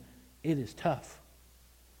telling you, it is tough.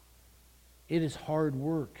 It is hard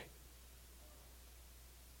work.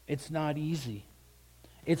 It's not easy.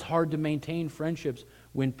 It's hard to maintain friendships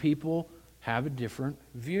when people have a different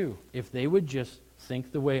view. If they would just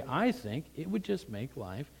think the way I think, it would just make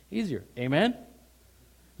life easier. Amen?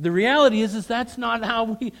 The reality is that's not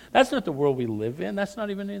that's not the world we live in. That's not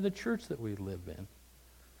even in the church that we live in.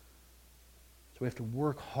 So we have to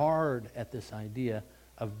work hard at this idea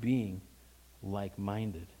of being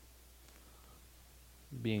like-minded.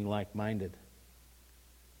 Being like-minded.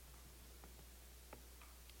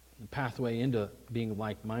 The pathway into being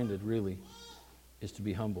like-minded really is to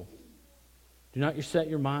be humble. Do not set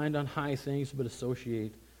your mind on high things, but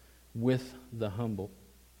associate with the humble.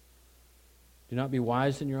 Do not be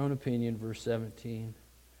wise in your own opinion, verse 17.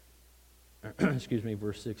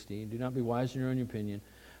 Verse 16. Do not be wise in your own opinion.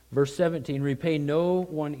 Verse 17, repay no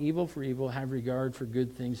one evil for evil, have regard for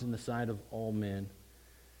good things in the sight of all men.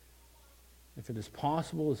 If it is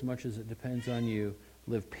possible, as much as it depends on you,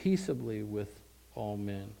 live peaceably with all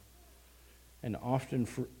men. An often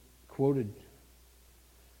quoted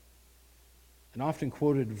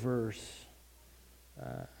verse,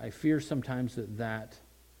 I fear sometimes that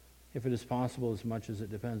if it is possible, as much as it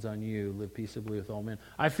depends on you, live peaceably with all men.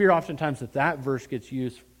 I fear oftentimes that verse gets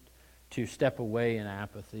used to step away in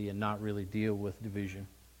apathy and not really deal with division,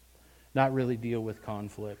 not really deal with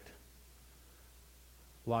conflict.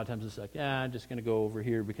 A lot of times it's like, I'm just going to go over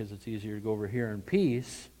here because it's easier to go over here in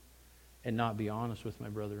peace and not be honest with my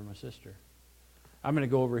brother or my sister. I'm going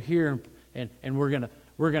to go over here and we're going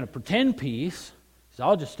to pretend peace. So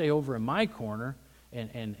I'll just stay over in my corner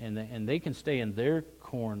and they can stay in their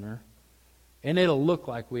corner and it'll look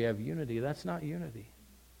like we have unity. That's not unity.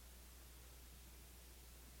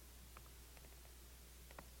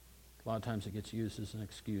 A lot of times it gets used as an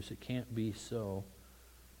excuse. It can't be so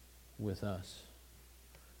with us.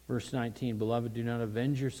 Verse 19, beloved, do not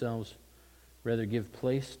avenge yourselves, rather give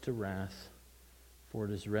place to wrath, for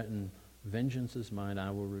it is written, vengeance is mine, I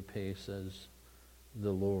will repay, says the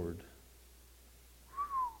Lord.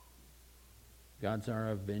 God's our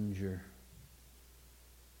avenger.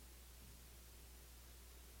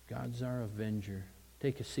 God's our avenger.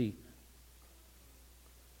 Take a seat.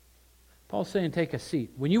 Paul's saying take a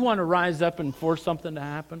seat. When you want to rise up and force something to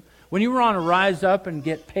happen, when you want to rise up and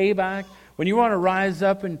get payback, when you want to rise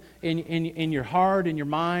up in your heart, in your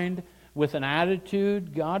mind, with an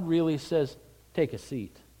attitude, God really says, take a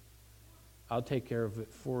seat. I'll take care of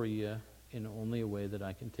it for you in only a way that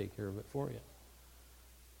I can take care of it for you.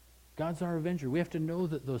 God's our avenger. We have to know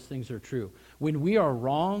that those things are true. When we are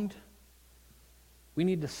wronged, we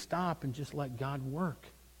need to stop and just let God work.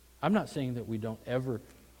 I'm not saying that we don't ever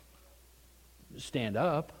stand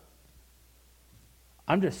up.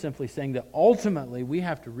 I'm just simply saying that ultimately we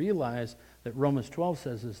have to realize that Romans 12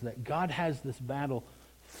 says is that God has this battle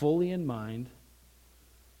fully in mind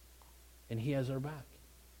and He has our back.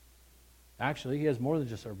 Actually, He has more than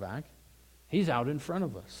just our back. He's out in front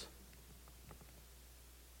of us.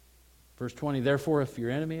 Verse 20, therefore, if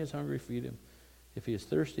your enemy is hungry, feed him. If he is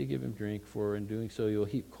thirsty, give him drink, for in doing so you'll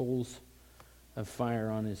heap coals of fire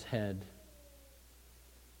on his head.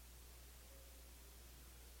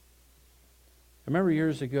 I remember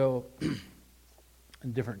years ago in a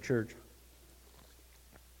different church,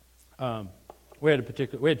 we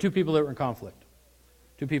had two people that were in conflict.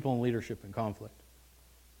 Two people in leadership in conflict.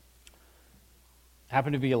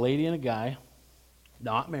 Happened to be a lady and a guy,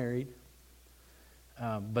 not married,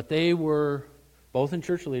 but they were both in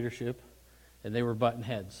church leadership, and they were butting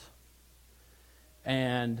heads.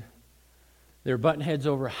 And they were butting heads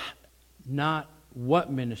over not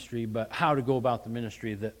what ministry, but how to go about the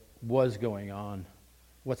ministry that was going on.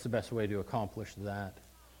 What's the best way to accomplish that?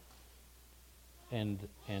 And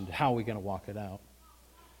how are we going to walk it out?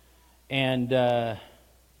 And I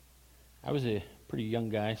was a pretty young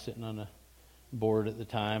guy sitting on a board at the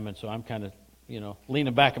time, and so I'm kind of,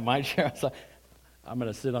 leaning back in my chair. I was like, I'm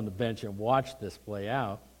going to sit on the bench and watch this play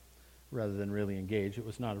out rather than really engage. It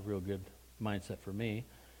was not a real good mindset for me.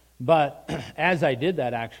 But as I did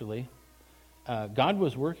that, actually, God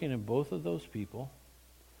was working in both of those people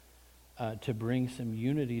to bring some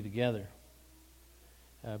unity together.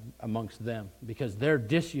 amongst them, because their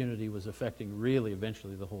disunity was affecting really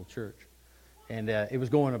eventually the whole church. And it was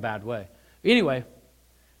going a bad way. Anyway,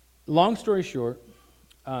 long story short,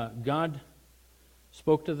 God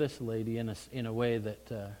spoke to this lady in a way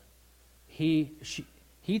that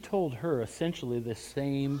he told her essentially the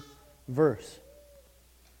same verse.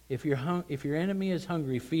 If your enemy is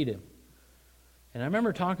hungry, feed him. And I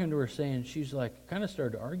remember talking to her saying, she's like, kind of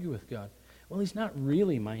started to argue with God. Well, he's not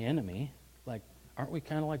really my enemy. Like, aren't we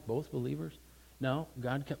kind of like both believers? No,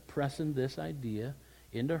 God kept pressing this idea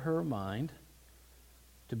into her mind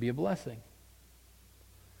to be a blessing.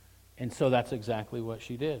 And so that's exactly what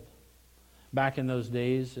she did. Back in those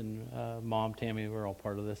days, and Mom, Tammy, we were all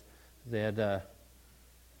part of this, they had a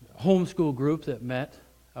homeschool group that met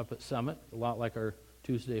up at Summit, a lot like our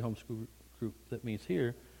Tuesday homeschool group that meets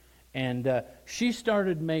here. And she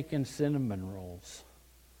started making cinnamon rolls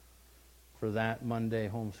for that Monday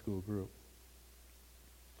homeschool group.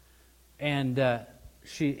 And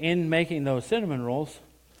in making those cinnamon rolls,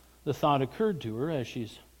 the thought occurred to her as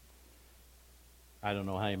she's, I don't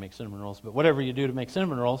know how you make cinnamon rolls, but whatever you do to make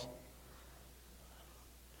cinnamon rolls,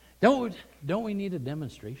 don't we need a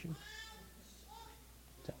demonstration?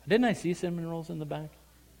 Didn't I see cinnamon rolls in the back?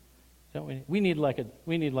 Don't we? We need like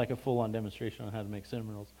a full-on demonstration on how to make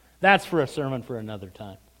cinnamon rolls. That's for a sermon for another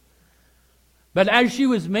time. But as she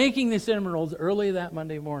was making the cinnamon rolls early that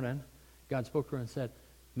Monday morning, God spoke to her and said,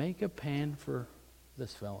 make a pan for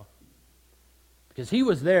this fella. Because he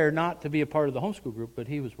was there not to be a part of the homeschool group, but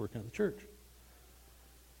he was working at the church.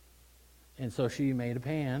 And so she made a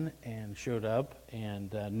pan and showed up,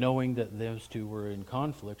 and knowing that those two were in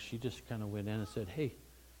conflict, she just kind of went in and said, hey,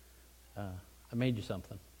 I made you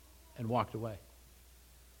something, and walked away.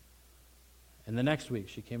 And the next week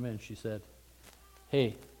she came in and she said,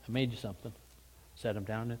 hey, I made you something. Sat him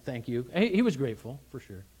down and thank you. He was grateful, for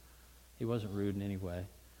sure. He wasn't rude in any way.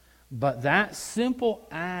 But that simple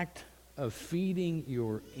act of feeding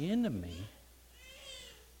your enemy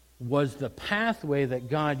was the pathway that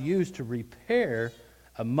God used to repair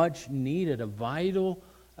a much needed, a vital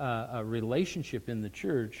a relationship in the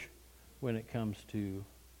church when it comes to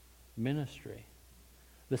ministry.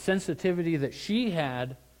 The sensitivity that she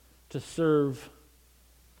had to serve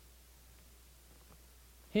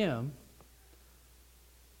him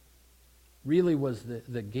really was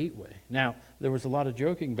the gateway. Now, there was a lot of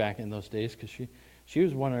joking back in those days because she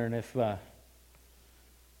was wondering if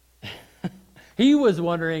he was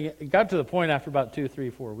wondering, it got to the point after about 2, 3,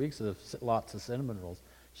 4 weeks of lots of cinnamon rolls,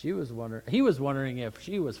 he was wondering if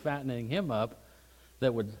she was fattening him up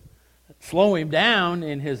that would slow him down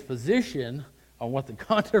in his position on what the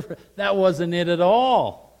controversy. That wasn't it at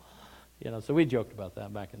all. So we joked about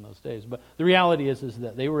that back in those days. But the reality is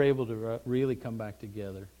that they were able to really come back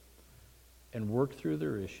together and work through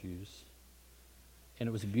their issues. And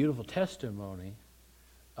it was a beautiful testimony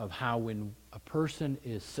of how when a person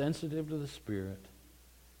is sensitive to the Spirit,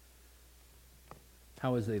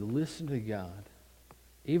 how as they listen to God,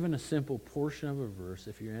 even a simple portion of a verse,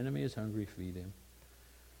 if your enemy is hungry, feed him,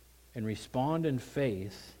 and respond in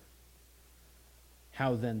faith,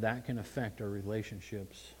 how then that can affect our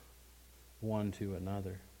relationships one to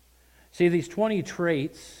another. See, these 20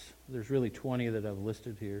 traits, there's really 20 that I've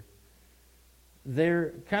listed here,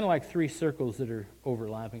 they're kind of like 3 circles that are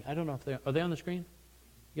overlapping. I don't know if are they on the screen?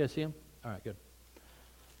 You guys see them? All right, good.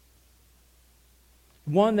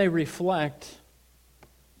 One, they reflect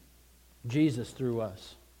Jesus through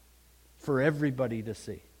us for everybody to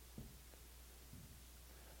see.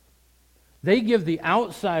 They give the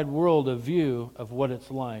outside world a view of what it's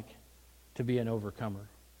like to be an overcomer.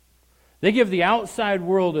 They give the outside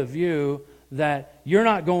world a view that you're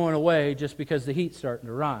not going away just because the heat's starting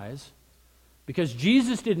to rise. Because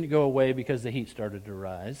Jesus didn't go away because the heat started to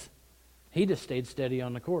rise. He just stayed steady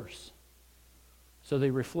on the course. So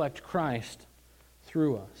they reflect Christ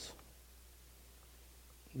through us.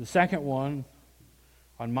 The second one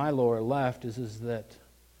on my lower left is that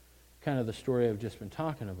kind of the story I've just been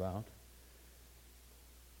talking about.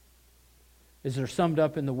 Is they're summed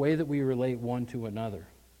up in the way that we relate one to another.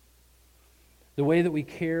 The way that we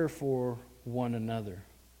care for one another.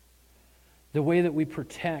 The way that we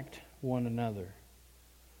protect one another.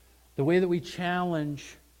 The way that we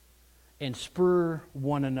challenge and spur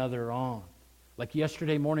one another on. Like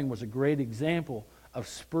yesterday morning was a great example of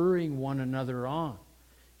spurring one another on.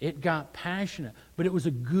 It got passionate, but it was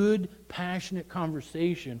a good, passionate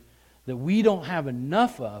conversation that we don't have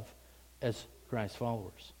enough of as Christ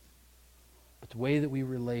followers. But the way that we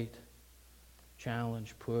relate,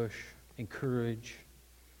 challenge, push, encourage,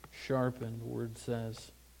 sharpen, the Word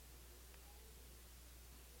says,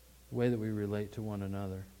 the way that we relate to one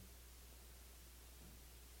another.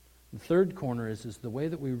 The third corner is the way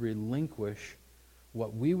that we relinquish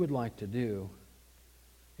what we would like to do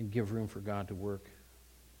and give room for God to work.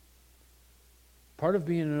 Part of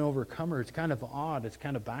being an overcomer, it's kind of odd, it's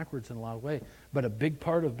kind of backwards in a lot of ways, but a big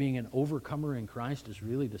part of being an overcomer in Christ is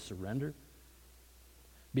really to surrender.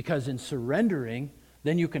 Because in surrendering,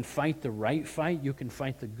 then you can fight the right fight, you can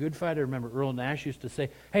fight the good fight. I remember Earl Nash used to say,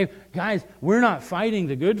 hey, guys, we're not fighting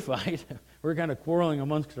the good fight. We're kind of quarreling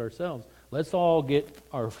amongst ourselves. Let's all get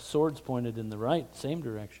our swords pointed in the right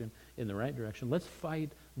direction. Let's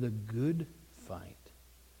fight the good fight.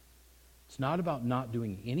 It's not about not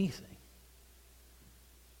doing anything.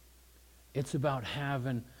 It's about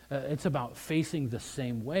it's about facing the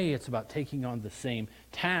same way. It's about taking on the same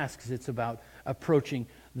tasks. It's about approaching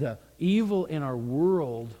the evil in our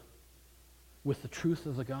world with the truth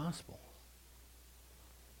of the gospel.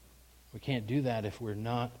 We can't do that if we're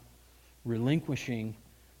not relinquishing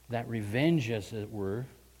that revenge, as it were.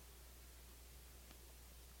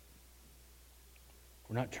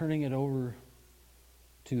 We're not turning it over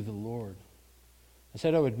to the Lord. I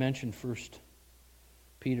said I would mention 1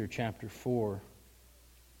 Peter chapter 4.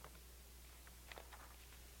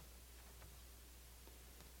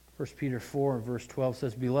 1 Peter 4 verse 12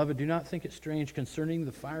 says, Beloved, do not think it strange concerning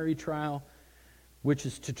the fiery trial which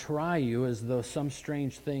is to try you as though some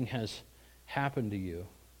strange thing has happened to you.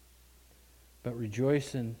 But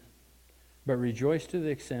rejoice to the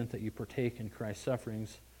extent that you partake in Christ's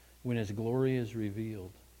sufferings when His glory is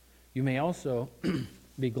revealed. You may also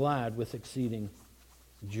be glad with exceeding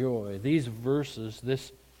joy. These verses,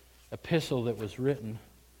 this epistle that was written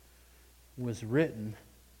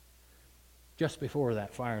just before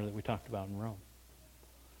that fire that we talked about in Rome.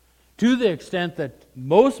 To the extent that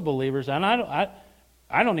most believers, and I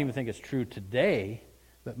don't even think it's true today,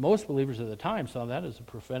 but most believers at the time saw that as a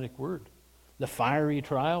prophetic word. The fiery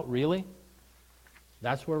trial, really?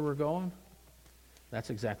 That's where we're going?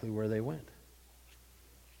 That's exactly where they went.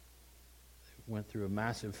 They went through a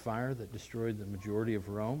massive fire that destroyed the majority of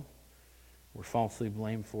Rome, were falsely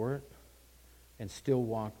blamed for it, and still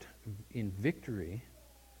walked in victory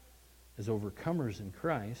as overcomers in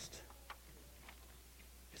Christ.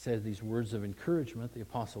 He said these words of encouragement the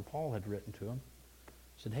Apostle Paul had written to him.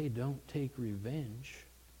 He said, hey, don't take revenge.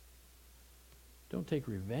 Don't take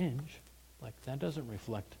revenge. Like, that doesn't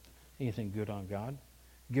reflect anything good on God.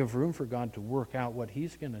 Give room for God to work out what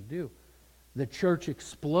He's going to do. The church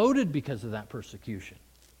exploded because of that persecution.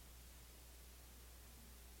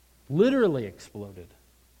 Literally exploded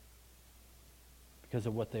because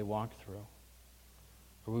of what they walked through.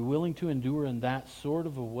 Are we willing to endure in that sort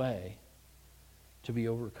of a way to be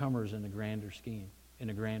overcomers in a grander scheme, in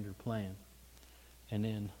a grander plan, and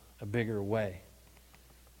in a bigger way?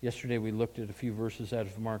 Yesterday we looked at a few verses out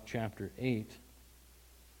of Mark chapter 8,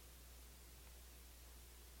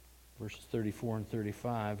 verses 34 and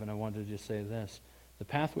 35, and I wanted to just say this. The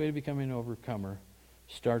pathway to becoming an overcomer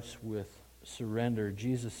starts with surrender.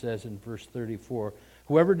 Jesus says in verse 34,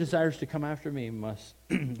 whoever desires to come after me must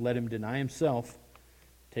let him deny himself,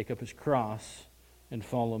 take up his cross, and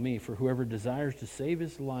follow me. For whoever desires to save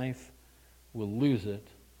his life will lose it,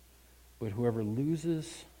 but whoever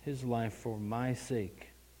loses his life for my sake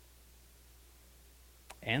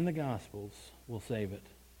and the gospel's will save it.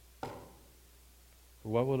 For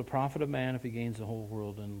what will it profit a man if he gains the whole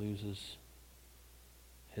world and loses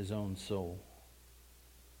his own soul?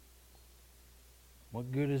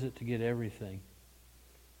 What good is it to get everything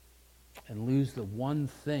and lose the one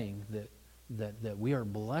thing that we are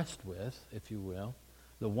blessed with, if you will,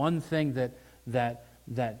 the one thing that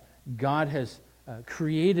God has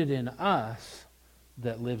created in us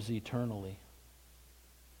that lives eternally?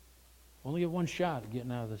 Only get one shot at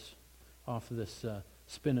getting off of this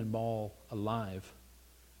spinning ball alive,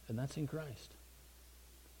 and that's in Christ.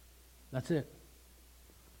 That's it.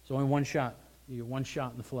 It's only one shot. You get one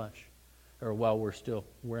shot in the flesh, or while we're still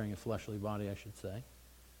wearing a fleshly body, I should say.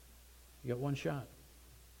 You get one shot.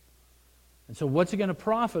 And so what's it going to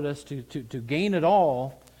profit us to gain it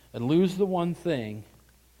all and lose the one thing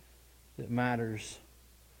that matters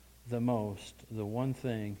the most, the one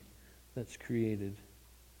thing that's created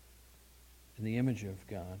in the image of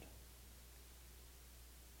God?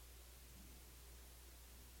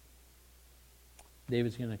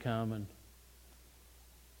 David's going to come and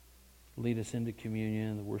lead us into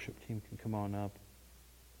communion. The worship team can come on up.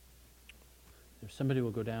 If somebody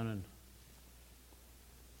will go down and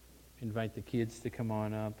invite the kids to come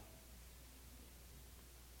on up.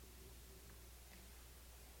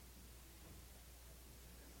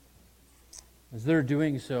 As they're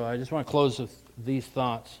doing so, I just want to close with these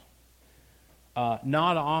thoughts.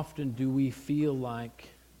 Not often do we feel like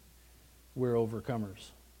we're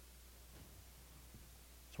overcomers.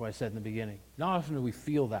 why I said in the beginning, not often do we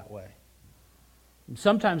feel that way.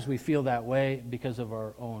 Sometimes we feel that way because of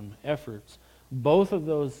our own efforts. Both of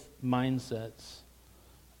those mindsets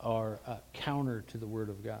are counter to the Word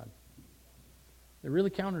of God. They're really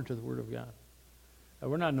counter to the Word of God.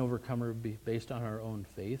 We're not an overcomer based on our own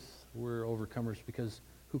faith. We're overcomers because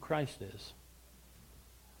who Christ is.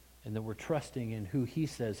 And that we're trusting in who He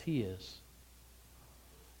says He is.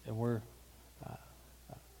 And we're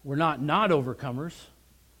not overcomers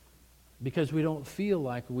because we don't feel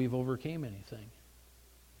like we've overcame anything.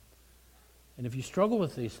 And if you struggle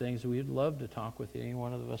with these things, we'd love to talk with you, any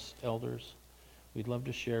one of us elders. We'd love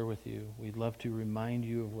to share with you. We'd love to remind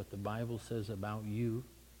you of what the Bible says about you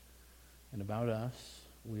and about us.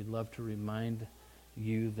 We'd love to remind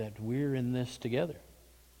you that we're in this together.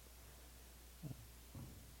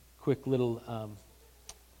 Quick little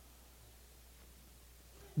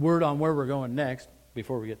word on where we're going next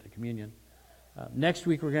before we get to communion. Next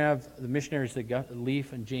week we're going to have the missionaries,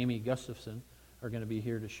 Leif and Jamie Gustafson, are going to be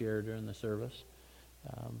here to share during the service.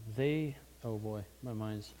 Oh boy, my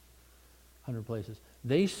mind's 100 places.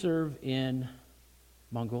 They serve in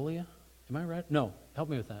Mongolia. Am I right? No, help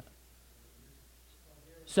me with that.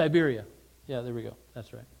 Siberia. Yeah, there we go.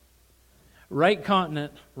 That's right. Right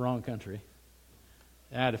continent, wrong country.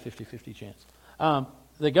 I had a 50-50 chance.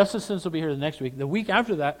 The Gustafsons will be here the next week. The week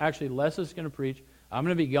after that, actually, Les is going to preach. I'm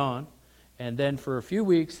going to be gone. And then for a few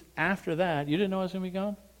weeks after that, you didn't know I was going to be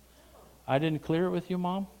gone? I didn't clear it with you,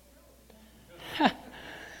 Mom?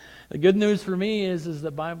 The good news for me is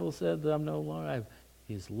the Bible said that I'm no longer,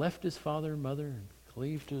 he's left his father and mother and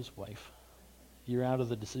cleaved to his wife. You're out of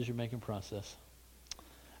the decision-making process.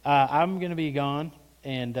 I'm going to be gone.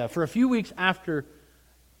 And for a few weeks after,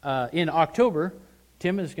 in October,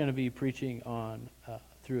 Tim is going to be preaching on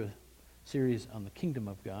through a series on the kingdom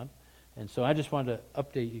of God. And so I just wanted to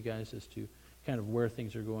update you guys as to kind of where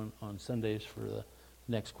things are going on Sundays for the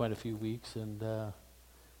next quite a few weeks, and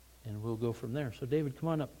we'll go from there. So David, come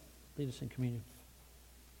on up. Lead us in communion.